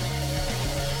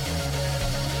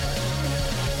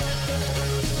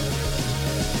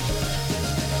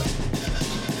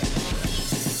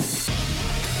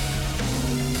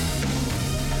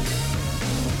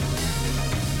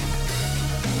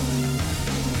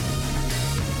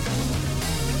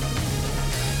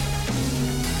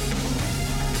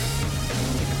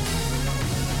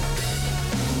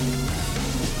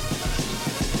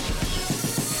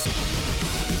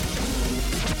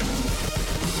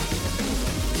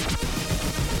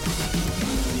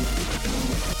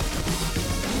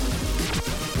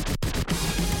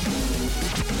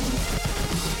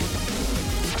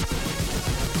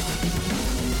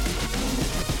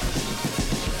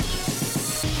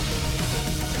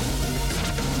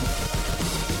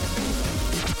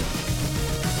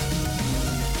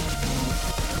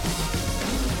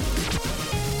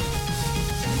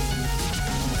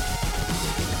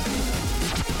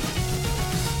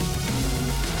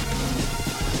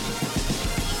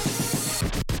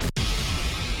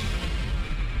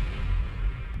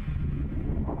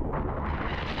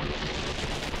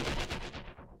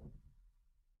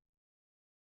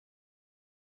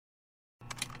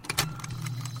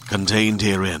 Contained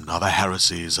herein are the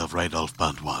heresies of Radolf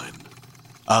Burntwine,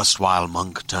 erstwhile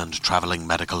monk turned traveling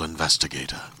medical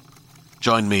investigator.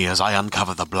 Join me as I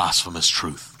uncover the blasphemous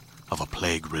truth of a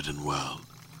plague-ridden world,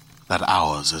 that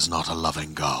ours is not a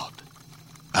loving God,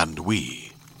 and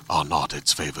we are not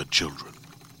its favored children.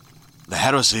 The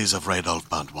heresies of Radolf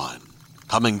Burntwine,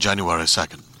 coming January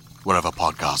 2nd, wherever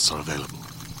podcasts are available.